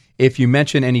 Additionally, if you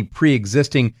mention any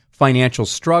pre-existing financial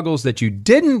struggles that you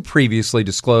didn't previously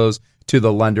disclose to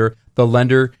the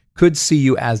lender could see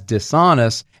you as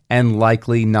dishonest and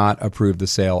likely not approve the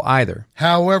sale either.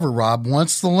 However, Rob,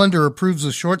 once the lender approves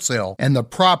the short sale and the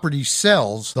property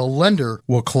sells, the lender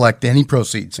will collect any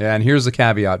proceeds. And here's the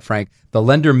caveat, Frank. The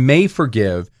lender may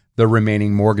forgive the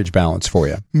remaining mortgage balance for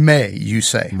you. May, you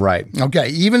say? Right. Okay,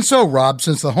 even so, Rob,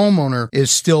 since the homeowner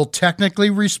is still technically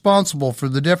responsible for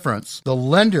the difference, the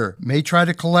lender may try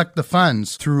to collect the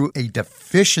funds through a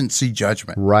deficiency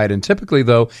judgment. Right, and typically,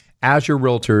 though, as your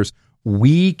realtors,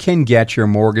 we can get your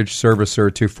mortgage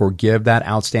servicer to forgive that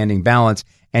outstanding balance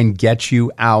and get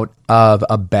you out of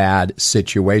a bad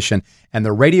situation. And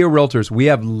the Radio Realtors, we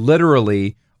have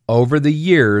literally, over the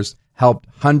years, helped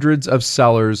hundreds of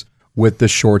sellers with the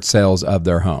short sales of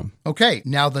their home. Okay,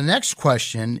 now the next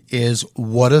question is,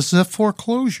 what is a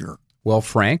foreclosure? Well,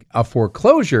 Frank, a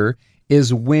foreclosure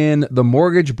is when the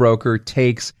mortgage broker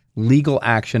takes legal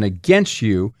action against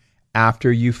you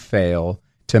after you fail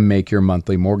to make your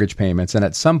monthly mortgage payments. And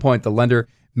at some point, the lender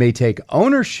may take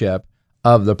ownership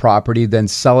of the property, then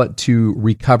sell it to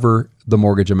recover the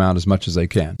mortgage amount as much as they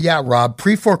can. Yeah, Rob,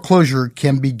 pre-foreclosure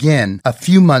can begin a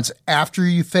few months after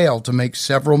you fail to make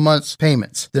several months'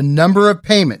 payments. The number of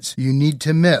payments you need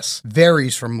to miss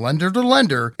varies from lender to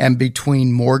lender and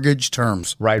between mortgage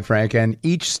terms. Right, Frank. And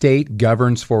each state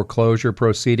governs foreclosure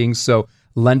proceedings, so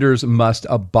lenders must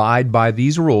abide by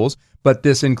these rules. But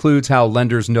this includes how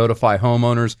lenders notify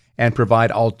homeowners and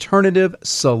provide alternative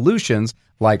solutions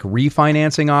like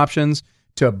refinancing options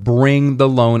to bring the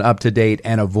loan up to date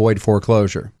and avoid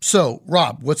foreclosure. So,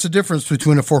 Rob, what's the difference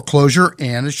between a foreclosure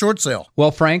and a short sale?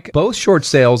 Well, Frank, both short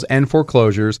sales and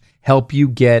foreclosures help you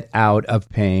get out of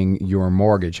paying your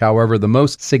mortgage. However, the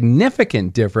most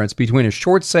significant difference between a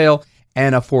short sale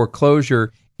and a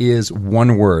foreclosure is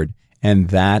one word, and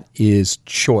that is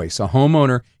choice. A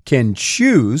homeowner can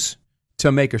choose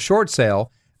to make a short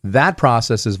sale. That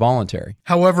process is voluntary.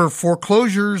 However,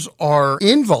 foreclosures are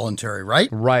involuntary, right?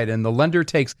 Right, and the lender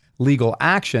takes legal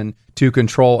action to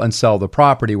control and sell the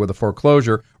property with a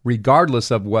foreclosure, regardless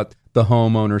of what the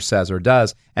homeowner says or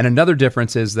does. And another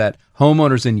difference is that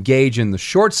homeowners engage in the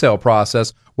short sale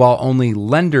process while only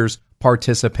lenders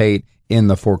participate in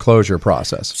the foreclosure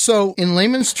process. So, in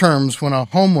layman's terms, when a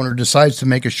homeowner decides to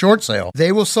make a short sale,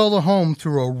 they will sell the home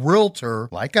through a realtor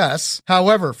like us.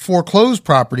 However, foreclosed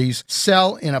properties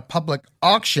sell in a public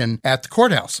auction at the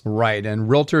courthouse. Right, and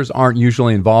realtors aren't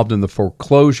usually involved in the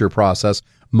foreclosure process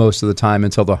most of the time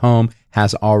until the home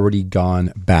has already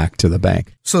gone back to the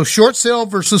bank. So, short sale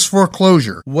versus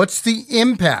foreclosure, what's the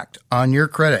impact on your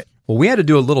credit? Well, we had to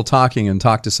do a little talking and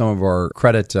talk to some of our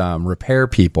credit repair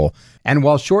people. And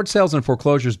while short sales and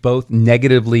foreclosures both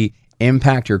negatively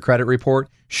impact your credit report,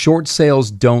 short sales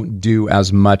don't do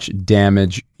as much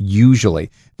damage usually.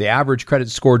 The average credit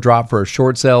score drop for a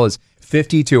short sale is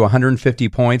 50 to 150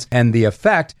 points, and the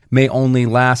effect may only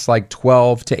last like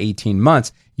 12 to 18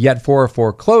 months. Yet for a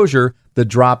foreclosure, the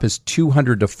drop is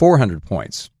 200 to 400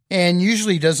 points. And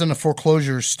usually doesn't a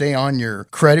foreclosure stay on your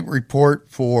credit report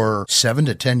for 7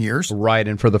 to 10 years? Right.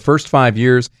 And for the first 5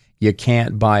 years, you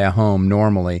can't buy a home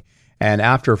normally. And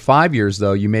after 5 years,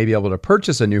 though, you may be able to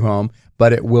purchase a new home,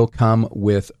 but it will come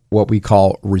with what we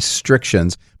call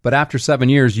restrictions. But after 7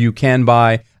 years, you can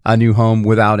buy a new home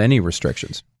without any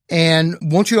restrictions. And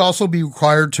won't you also be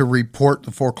required to report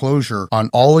the foreclosure on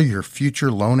all of your future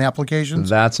loan applications?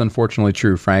 That's unfortunately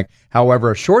true, Frank.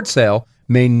 However, a short sale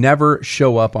may never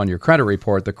show up on your credit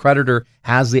report. The creditor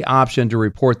has the option to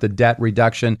report the debt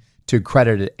reduction to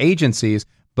credited agencies,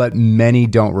 but many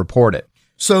don't report it.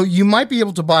 So you might be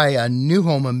able to buy a new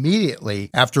home immediately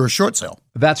after a short sale.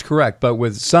 That's correct, but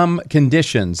with some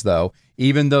conditions, though,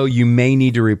 even though you may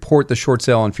need to report the short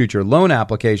sale on future loan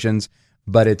applications,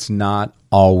 but it's not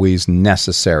always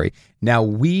necessary. Now,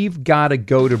 we've got to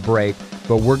go to break,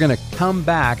 but we're going to come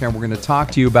back and we're going to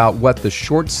talk to you about what the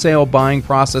short sale buying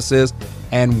process is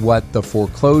and what the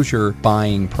foreclosure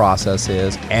buying process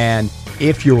is. And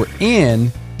if you're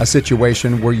in a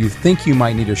situation where you think you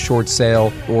might need a short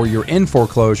sale or you're in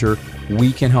foreclosure,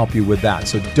 we can help you with that.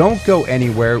 So don't go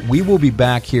anywhere. We will be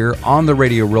back here on the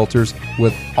Radio Realtors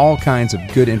with all kinds of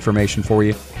good information for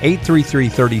you.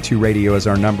 833-32-RADIO is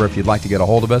our number if you'd like to get a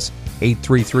hold of us.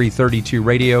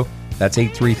 833-32-RADIO. That's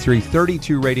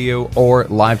 833-32-RADIO, or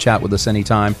live chat with us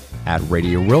anytime at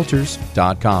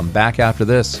RadioRealtors.com. Back after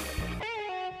this.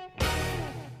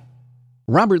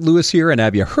 Robert Lewis here, and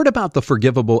have you heard about the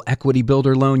Forgivable Equity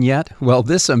Builder loan yet? Well,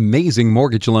 this amazing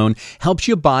mortgage loan helps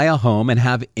you buy a home and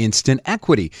have instant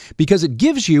equity because it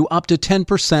gives you up to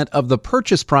 10% of the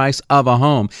purchase price of a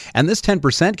home. And this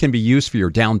 10% can be used for your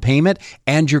down payment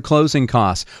and your closing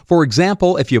costs. For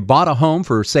example, if you bought a home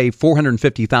for, say,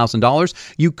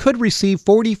 $450,000, you could receive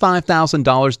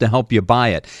 $45,000 to help you buy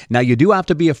it. Now, you do have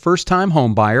to be a first-time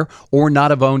home buyer or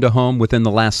not have owned a home within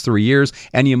the last 3 years,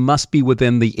 and you must be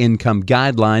within the income guidelines,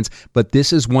 but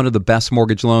this is one of the best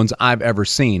mortgage loans I've ever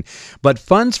seen. But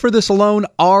funds for this loan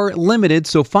are limited,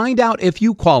 so find out if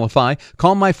you qualify.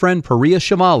 Call my friend Priya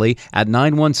Shamali at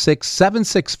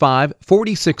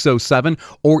 916-765-4607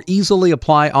 or easily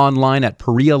apply online at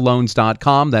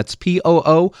PriyaLoans.com. That's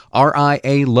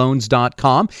POORIA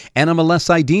Loans.com. NMLS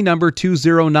ID number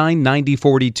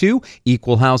 2099042.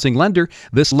 Equal housing lender.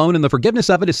 This loan and the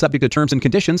forgiveness of it is subject to terms and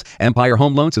conditions. Empire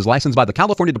Home Loans is licensed by the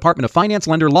California Department of Finance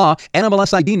Lender Law.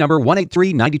 NMLS ID number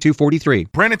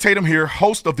 1839243. Brandon Tatum here,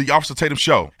 host of the Officer Tatum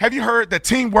Show. Have you heard that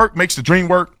teamwork makes the dream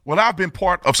work? Well, I've been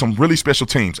part of some really special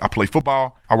teams. I play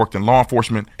football, I worked in law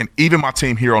enforcement, and even my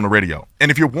team here on the radio.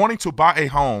 And if you're wanting to buy a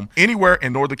home anywhere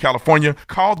in Northern California,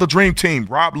 call the dream team,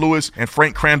 Rob Lewis and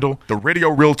Frank Crandall, the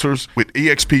Radio Realtors with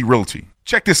eXp Realty.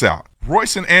 Check this out.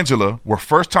 Royce and Angela were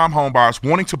first-time homebuyers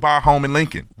wanting to buy a home in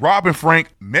Lincoln. Rob and Frank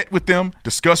met with them,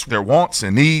 discussed their wants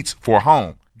and needs for a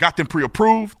home, got them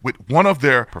pre-approved with one of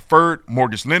their preferred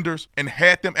mortgage lenders, and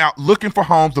had them out looking for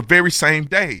homes the very same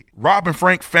day. Rob and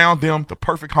Frank found them the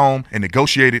perfect home and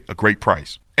negotiated a great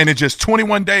price. And in just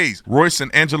 21 days, Royce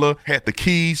and Angela had the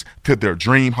keys to their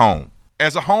dream home.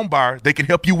 As a home buyer, they can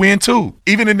help you win too,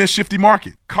 even in this shifty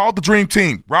market. Call the dream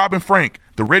team, Rob and Frank,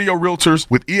 the Radio Realtors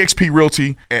with eXp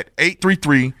Realty at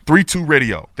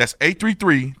 833-32-RADIO. That's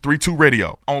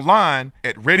 833-32-RADIO. Online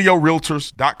at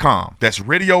RadioRealtors.com. That's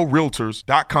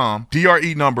RadioRealtors.com.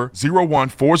 DRE number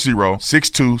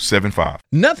 01406275.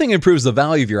 Nothing improves the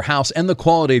value of your house and the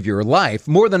quality of your life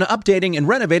more than updating and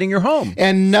renovating your home.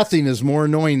 And nothing is more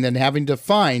annoying than having to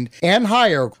find and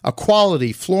hire a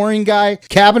quality flooring guy,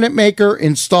 cabinet maker,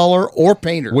 installer, or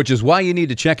painter. Which is why you need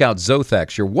to check out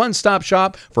Zothex, your one-stop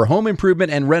shop for home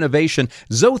improvement and renovation.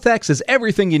 Zothex is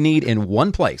everything you need in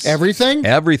one place. Everything?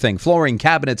 Everything. Flooring,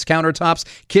 cabinets, countertops,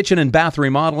 kitchen and bath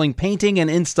remodeling, painting and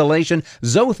installation.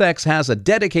 Zothex has a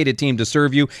dedicated team to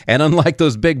serve you, and unlike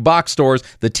those big box stores,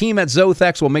 the team at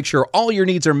Zothex will make sure all your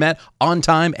needs are met on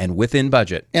time and within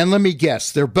budget. And let me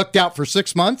guess, they're booked out for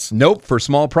 6 months? Nope. For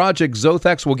small projects,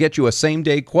 Zothex will get you a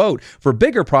same-day quote. For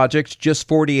bigger projects, just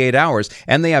 48 hours.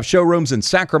 And they have showrooms in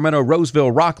Sacramento,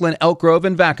 Roseville, Rockland, Elk Grove,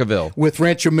 and Vacaville. With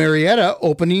Rancho Marietta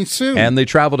opening soon. And they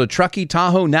travel to Truckee,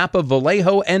 Tahoe, Napa,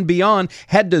 Vallejo, and beyond.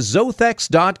 Head to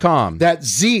Zothex.com. That's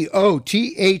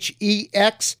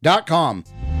ZOTHEX.com.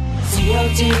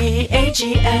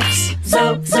 ZOTHEX.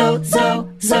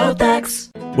 Zothex.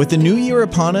 With the new year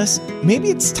upon us, maybe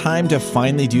it's time to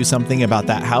finally do something about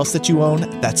that house that you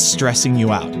own that's stressing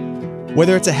you out.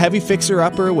 Whether it's a heavy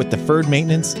fixer-upper with deferred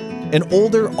maintenance, an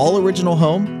older, all-original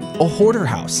home, a hoarder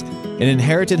house, an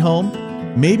inherited home,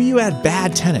 maybe you had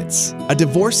bad tenants, a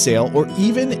divorce sale, or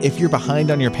even if you're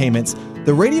behind on your payments,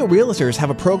 the Radio Realtors have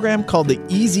a program called the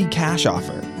Easy Cash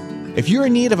Offer. If you're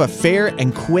in need of a fair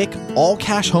and quick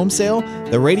all-cash home sale,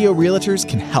 the Radio Realtors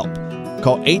can help.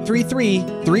 Call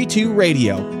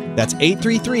 833-32-RADIO. That's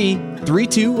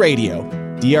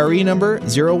 833-32-RADIO. DRE number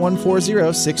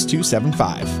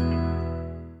 0140-6275.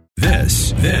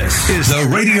 This is the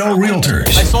Radio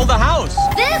Realtors. I sold the house.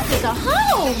 This is a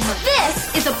home.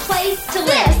 This is a place to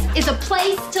live. This is a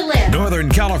place to live. Northern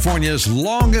California's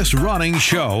longest running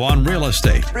show on real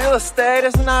estate. Real estate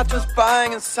is not just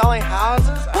buying and selling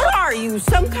houses. What are you,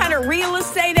 some kind of real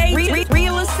estate agent?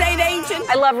 Real estate agent?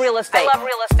 I love real estate.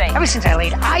 Ever since I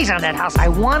laid eyes on that house, I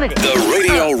wanted it. The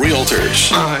Radio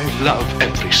Realtors. I love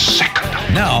every second of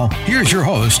it. Now, here's your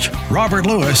host, Robert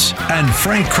Lewis and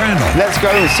Frank Crandall. Let's go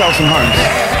and sell some homes.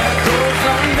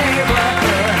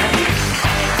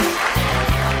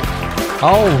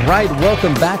 All right,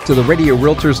 welcome back to the Radio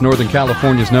Realtors, Northern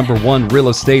California's #1 real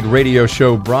estate radio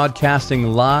show,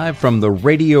 broadcasting live from the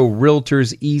Radio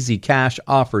Realtors Easy Cash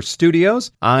Offer Studios.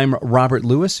 I'm Robert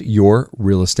Lewis, your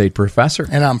real estate professor.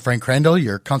 And I'm Frank Crandall,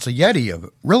 your consigliere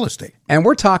of real estate. And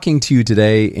we're talking to you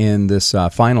today in this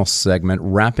final segment,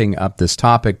 wrapping up this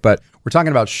topic, but we're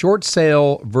talking about short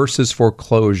sale versus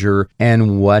foreclosure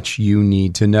and what you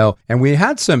need to know. And we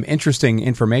had some interesting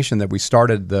information that we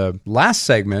started the last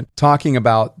segment talking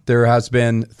about. There has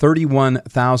been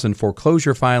 31,000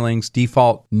 foreclosure filings,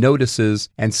 default notices,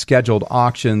 and scheduled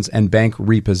auctions and bank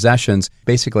repossessions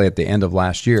basically at the end of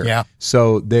last year. Yeah.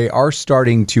 So they are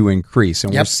starting to increase,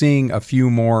 and we're seeing a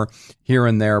few more here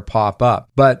and there pop up.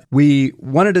 But we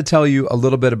wanted to tell you a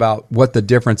little bit about what the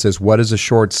difference is. What is a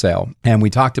short sale? And we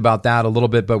talked about that a little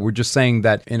bit, but we're just saying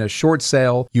that in a short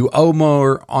sale, you owe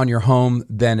more on your home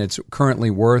than it's currently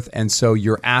worth. And so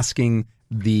you're asking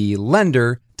the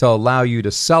lender to allow you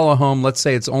to sell a home. Let's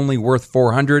say it's only worth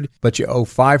 $400, but you owe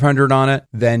 $500 on it.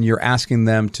 Then you're asking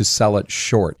them to sell it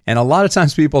short. And a lot of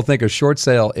times people think a short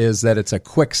sale is that it's a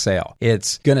quick sale.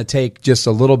 It's going to take just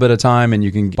a little bit of time and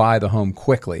you can buy the home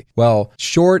quickly. Well,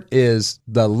 short is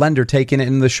the lender taking it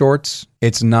in the shorts.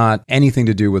 It's not anything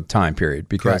to do with time period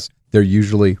because they're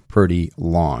usually pretty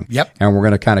long. Yep. And we're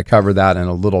going to kind of cover that in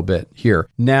a little bit here.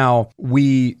 Now,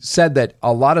 we said that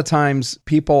a lot of times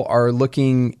people are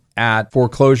looking at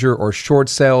foreclosure or short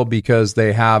sale because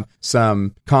they have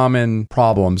some common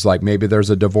problems, like maybe there's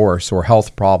a divorce or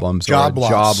health problems or a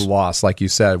job loss, like you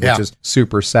said, which is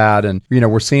super sad. And,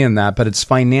 we're seeing that, but it's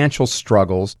financial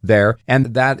struggles there.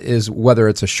 And that is whether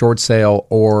it's a short sale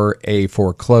or a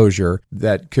foreclosure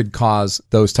that could cause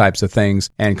those types of things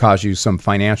and cause you some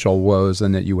financial woes,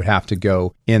 and that you would have to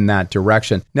go in that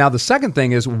direction. Now, the second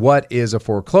thing is, what is a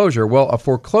foreclosure? Well, a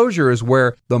foreclosure is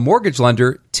where the mortgage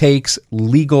lender takes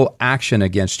legal action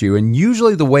against you. And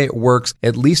usually the way it works,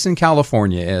 at least in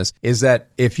California, is that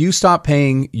if you stop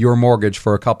paying your mortgage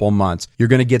for a couple months, you're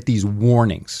going to get these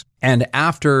warnings. And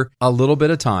after a little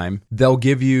bit of time, they'll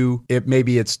give you,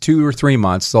 maybe it's 2 or 3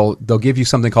 months, they'll give you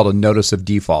something called a notice of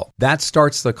default. That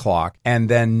starts the clock. And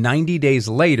then 90 days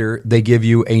later, they give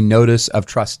you a notice of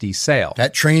trustee sale.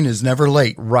 That train is never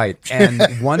late. Right. And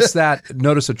once that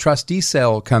notice of trustee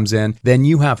sale comes in, then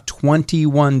you have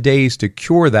 21 days to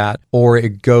cure that, or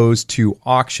it goes to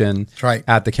auction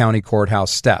at the county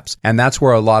courthouse steps. And that's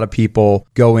where a lot of people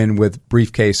go in with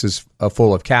briefcases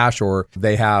full of cash, or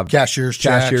they have cashier's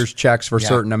checks for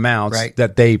certain amounts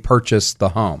that they purchased the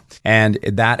home. And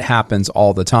that happens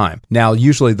all the time. Now,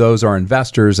 usually those are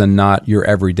investors and not your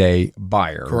everyday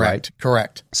buyer.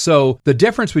 Correct. So the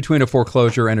difference between a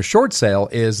foreclosure and a short sale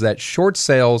is that short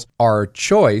sales are a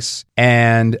choice,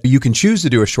 and you can choose to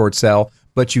do a short sale,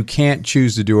 but you can't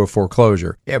choose to do a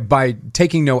foreclosure. By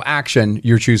taking no action,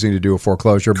 you're choosing to do a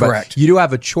foreclosure. But you do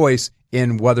have a choice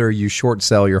in whether you short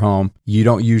sell your home. You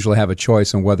don't usually have a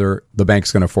choice in whether the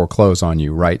bank's going to foreclose on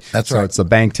you, right? So it's the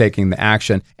bank taking the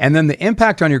action. And then the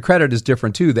impact on your credit is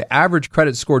different too. The average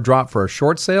credit score drop for a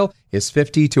short sale is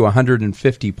 50 to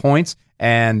 150 points.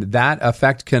 And that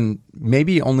effect can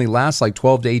maybe only last like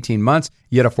 12 to 18 months.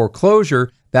 Yet a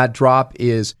foreclosure, that drop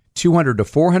is 200 to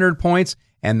 400 points.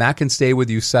 And that can stay with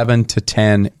you 7 to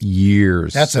 10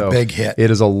 years. That's a big hit.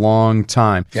 It is a long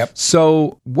time. Yep.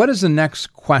 So what is the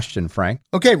next question, Frank?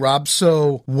 Okay, Rob.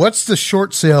 So what's the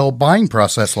short sale buying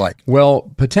process like?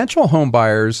 Well, potential home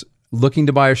buyers looking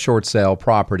to buy a short sale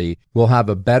property will have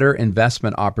a better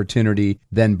investment opportunity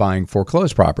than buying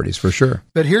foreclosed properties, for sure.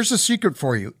 But here's a secret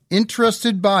for you.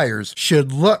 Interested buyers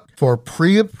should look for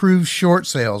pre-approved short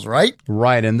sales, right?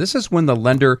 Right. And this is when the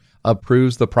lender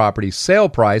approves the property's sale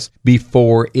price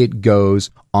before it goes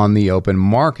on the open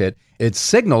market. It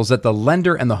signals that the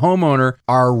lender and the homeowner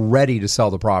are ready to sell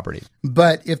the property.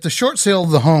 But if the short sale of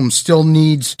the home still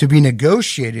needs to be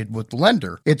negotiated with the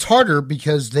lender, it's harder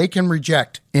because they can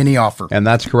reject any offer. And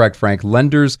that's correct, Frank.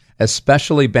 Lenders,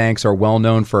 especially banks, are well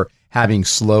known for having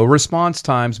slow response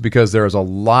times because there is a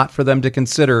lot for them to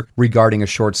consider regarding a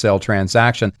short sale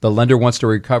transaction. The lender wants to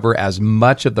recover as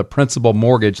much of the principal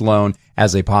mortgage loan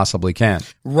as they possibly can.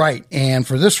 Right. And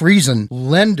for this reason,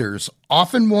 lenders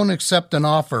often won't accept an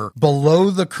offer below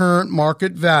the current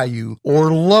market value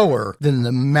or lower than the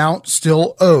amount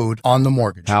still owed on the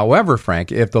mortgage. However,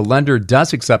 Frank, if the lender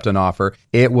does accept an offer,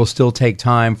 it will still take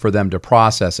time for them to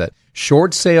process it.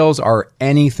 Short sales are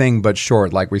anything but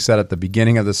short. Like we said at the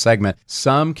beginning of the segment,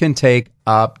 some can take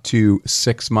up to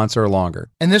 6 months or longer.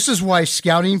 And this is why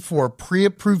scouting for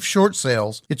pre-approved short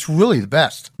sales, it's really the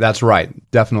best. That's right.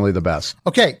 Definitely the best.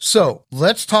 Okay, so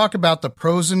let's talk about the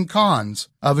pros and cons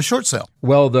of a short sale.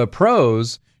 Well, the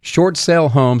pros, short sale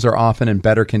homes are often in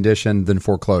better condition than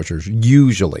foreclosures,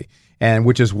 usually, and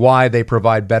which is why they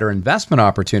provide better investment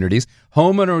opportunities.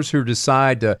 Homeowners who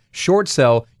decide to short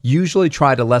sell usually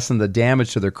try to lessen the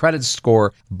damage to their credit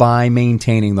score by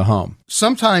maintaining the home.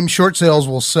 Sometimes short sales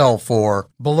will sell for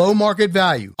below market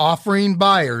value, offering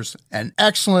buyers an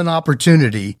excellent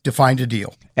opportunity to find a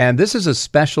deal. And this is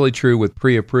especially true with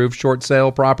pre-approved short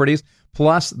sale properties.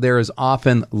 Plus, there is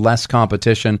often less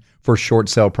competition for short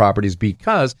sale properties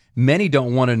because many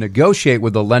don't want to negotiate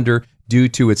with the lender due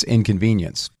to its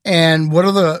inconvenience. And what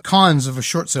are the cons of a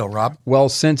short sale, Rob? Well,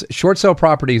 since short sale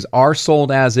properties are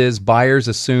sold as is, buyers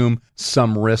assume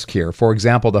some risk here. For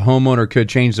example, the homeowner could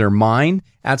change their mind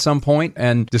at some point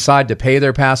and decide to pay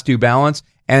their past due balance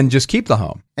and just keep the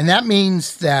home. And that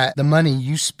means that the money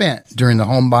you spent during the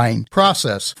home buying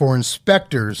process for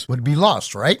inspectors would be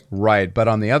lost, right? Right. But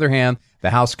on the other hand, the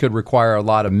house could require a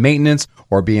lot of maintenance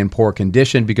or be in poor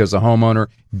condition because the homeowner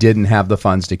didn't have the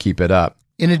funds to keep it up.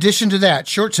 In addition to that,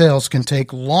 short sales can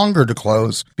take longer to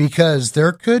close because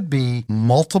there could be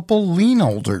multiple lien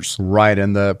holders. Right.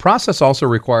 And the process also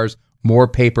requires more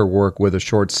paperwork with a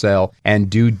short sale and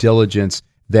due diligence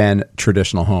than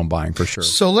traditional home buying, for sure.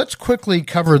 So let's quickly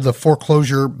cover the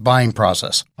foreclosure buying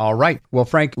process. All right. Well,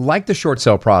 Frank, like the short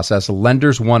sale process,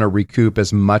 lenders want to recoup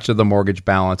as much of the mortgage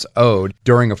balance owed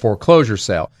during a foreclosure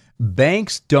sale.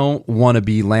 Banks don't want to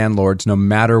be landlords no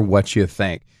matter what you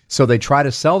think. So they try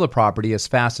to sell the property as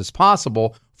fast as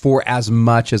possible for as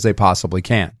much as they possibly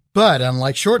can. But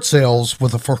unlike short sales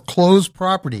with a foreclosed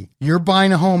property, you're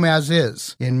buying a home as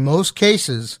is in most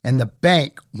cases, and the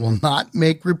bank will not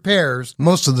make repairs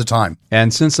most of the time.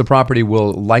 And since the property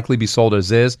will likely be sold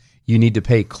as is, you need to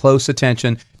pay close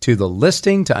attention to the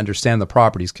listing to understand the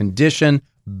property's condition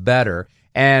better.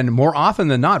 And more often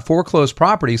than not, foreclosed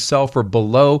properties sell for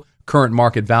below current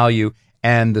market value,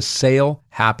 and the sale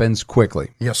happens quickly.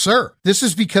 Yes, sir. This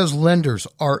is because lenders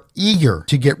are eager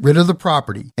to get rid of the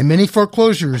property, and many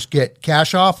foreclosures get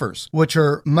cash offers, which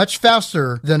are much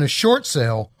faster than a short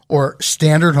sale or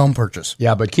standard home purchase.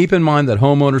 Yeah, but keep in mind that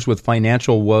homeowners with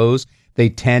financial woes, they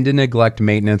tend to neglect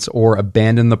maintenance or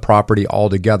abandon the property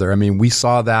altogether. I mean, we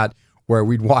saw that where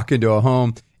we'd walk into a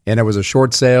home and it was a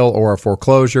short sale or a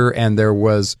foreclosure and there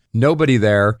was nobody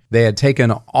there. They had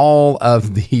taken all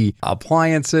of the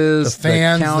appliances, the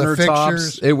fans, the countertops. The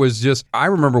fixtures. It was just, I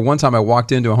remember one time I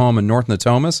walked into a home in North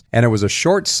Natomas and it was a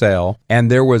short sale and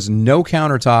there was no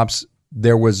countertops.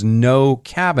 There was no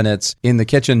cabinets in the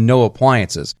kitchen, no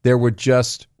appliances. There were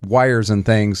just wires and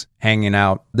things hanging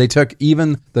out. They took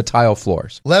even the tile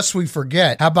floors. Lest we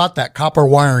forget, how about that copper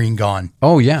wiring gone?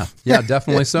 Oh, yeah. Yeah,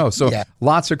 definitely so. So Yeah.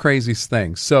 Lots of crazy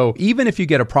things. So even if you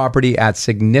get a property at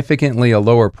significantly a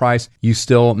lower price, you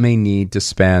still may need to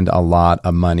spend a lot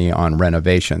of money on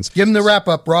renovations. Give them the wrap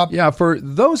up, Rob. Yeah, for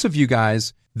those of you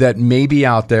guys that may be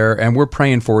out there, and we're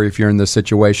praying for you if you're in this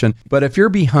situation, but if you're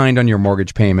behind on your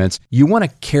mortgage payments, you want to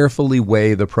carefully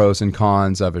weigh the pros and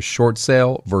cons of a short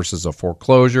sale versus a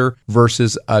foreclosure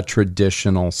versus a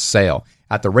traditional sale.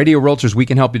 At the Radio Realtors, we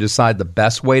can help you decide the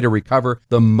best way to recover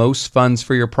the most funds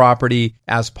for your property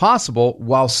as possible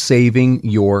while saving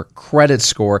your credit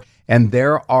score. And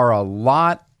there are a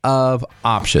lot of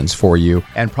options for you.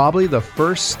 And probably the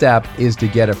first step is to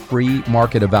get a free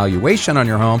market evaluation on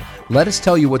your home. Let us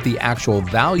tell you what the actual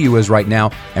value is right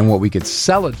now and what we could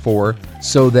sell it for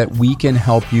so that we can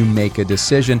help you make a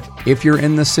decision if you're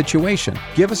in this situation.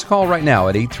 Give us a call right now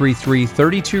at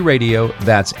 833-32-RADIO.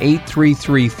 That's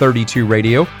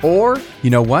 833-32-RADIO. Or,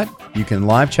 you know what? You can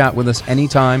live chat with us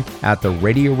anytime at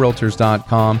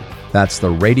theradiorealtors.com. That's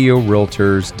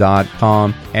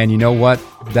theradiorealtors.com. And you know what?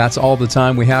 That's all the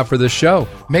time we have for this show.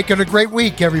 Make it a great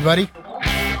week, everybody.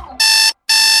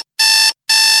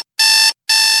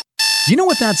 Do you know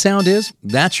what that sound is?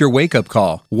 That's your wake-up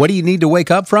call. What do you need to wake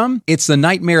up from? It's the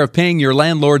nightmare of paying your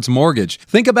landlord's mortgage.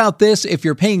 Think about this. If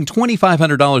you're paying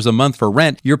 $2,500 a month for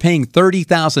rent, you're paying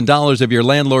 $30,000 of your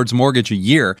landlord's mortgage a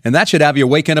year, and that should have you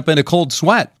waking up in a cold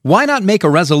sweat. Why not make a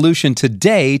resolution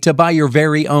today to buy your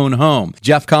very own home?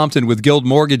 Jeff Compton with Guild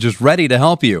Mortgage is ready to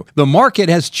help you. The market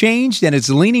has changed, and it's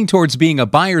leaning towards being a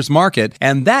buyer's market,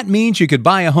 and that means you could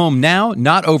buy a home now,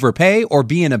 not overpay, or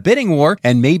be in a bidding war,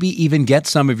 and maybe even get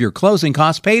some of your closing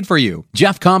costs paid for you.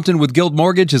 Jeff Compton with Guild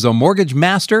Mortgage is a mortgage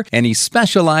master, and he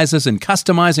specializes in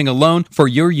customizing a loan for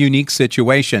your unique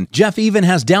situation. Jeff even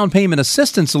has down payment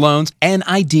assistance loans and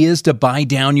ideas to buy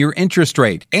down your interest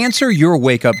rate. Answer your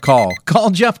wake-up call.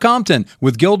 Call Jeff Compton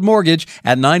with Guild Mortgage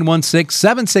at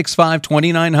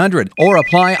 916-765-2900 or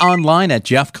apply online at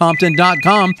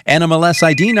jeffcompton.com, NMLS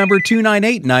ID number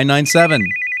 298997.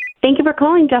 Thank you for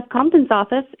calling Jeff Compton's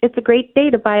office. It's a great day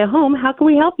to buy a home. How can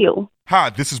we help you? Hi,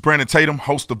 this is Brandon Tatum,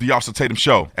 host of The Officer Tatum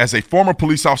Show. As a former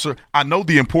police officer, I know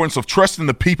the importance of trusting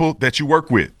the people that you work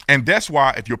with. And that's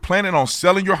why if you're planning on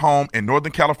selling your home in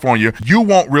Northern California, you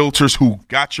want realtors who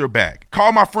got your back.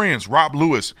 Call my friends Rob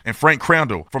Lewis and Frank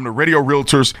Crandall from the Radio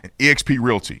Realtors and eXp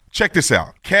Realty. Check this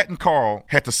out. Kat and Carl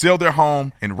had to sell their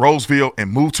home in Roseville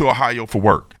and move to Ohio for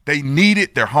work. They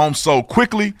needed their home sold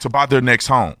quickly to buy their next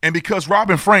home. And because Rob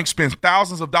and Frank spend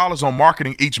thousands of dollars on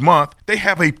marketing each month, they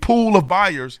have a pool of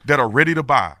buyers that are ready to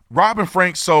buy. Rob and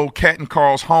Frank sold Kat and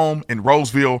Carl's home in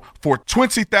Roseville for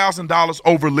 $20,000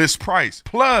 over list price.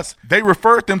 Plus, they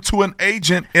referred them to an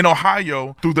agent in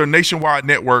Ohio through their nationwide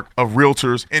network of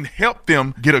realtors and helped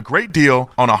them get a great deal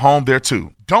on a home there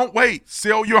too. Don't wait.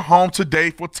 Sell your home today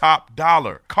for top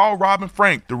dollar. Call Rob and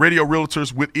Frank, the Radio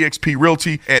Realtors with eXp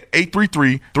Realty at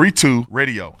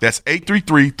 833-32-RADIO. That's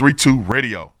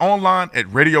 833-32-RADIO. Online at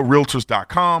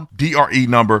radiorealtors.com, DRE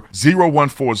number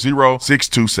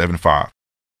 0140-6275.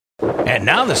 And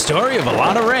now the story of a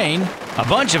lot of rain, a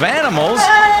bunch of animals,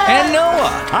 and Noah.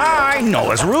 Hi,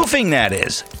 Noah's roofing, that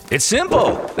is. It's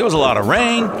simple. There was a lot of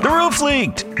rain, the roof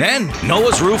leaked. Then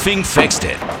Noah's Roofing fixed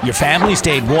it. Your family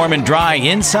stayed warm and dry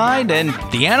inside, and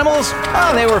the animals,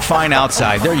 they were fine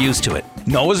outside. They're used to it.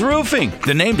 Noah's Roofing,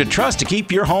 the name to trust to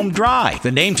keep your home dry.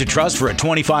 The name to trust for a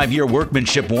 25-year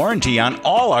workmanship warranty on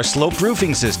all our sloped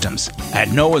roofing systems. At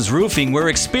Noah's Roofing, we're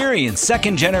experienced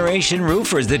second-generation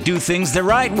roofers that do things the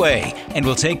right way and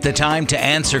will take the time to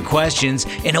answer questions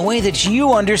in a way that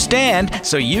you understand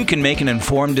so you can make an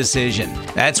informed decision.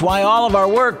 That's why all of our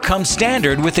work comes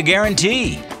standard with a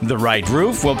guarantee. The right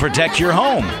roof will protect your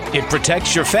home. It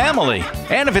protects your family.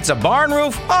 And if it's a barn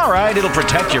roof, all right, it'll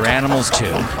protect your animals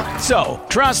too. So,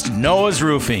 trust Noah's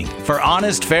Roofing for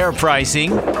honest, fair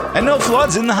pricing and no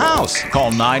floods in the house.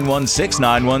 Call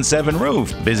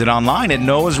 916-917-ROOF. Visit online at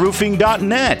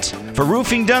noahsroofing.net for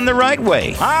roofing done the right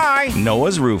way. Hi,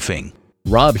 Noah's Roofing.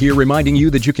 Rob here reminding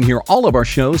you that you can hear all of our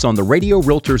shows on the Radio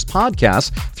Realtors podcast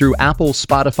through Apple,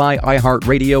 Spotify,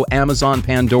 iHeartRadio, Amazon,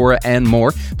 Pandora, and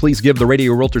more. Please give the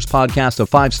Radio Realtors podcast a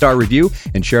 5-star review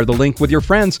and share the link with your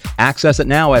friends. Access it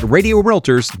now at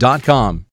radiorealtors.com.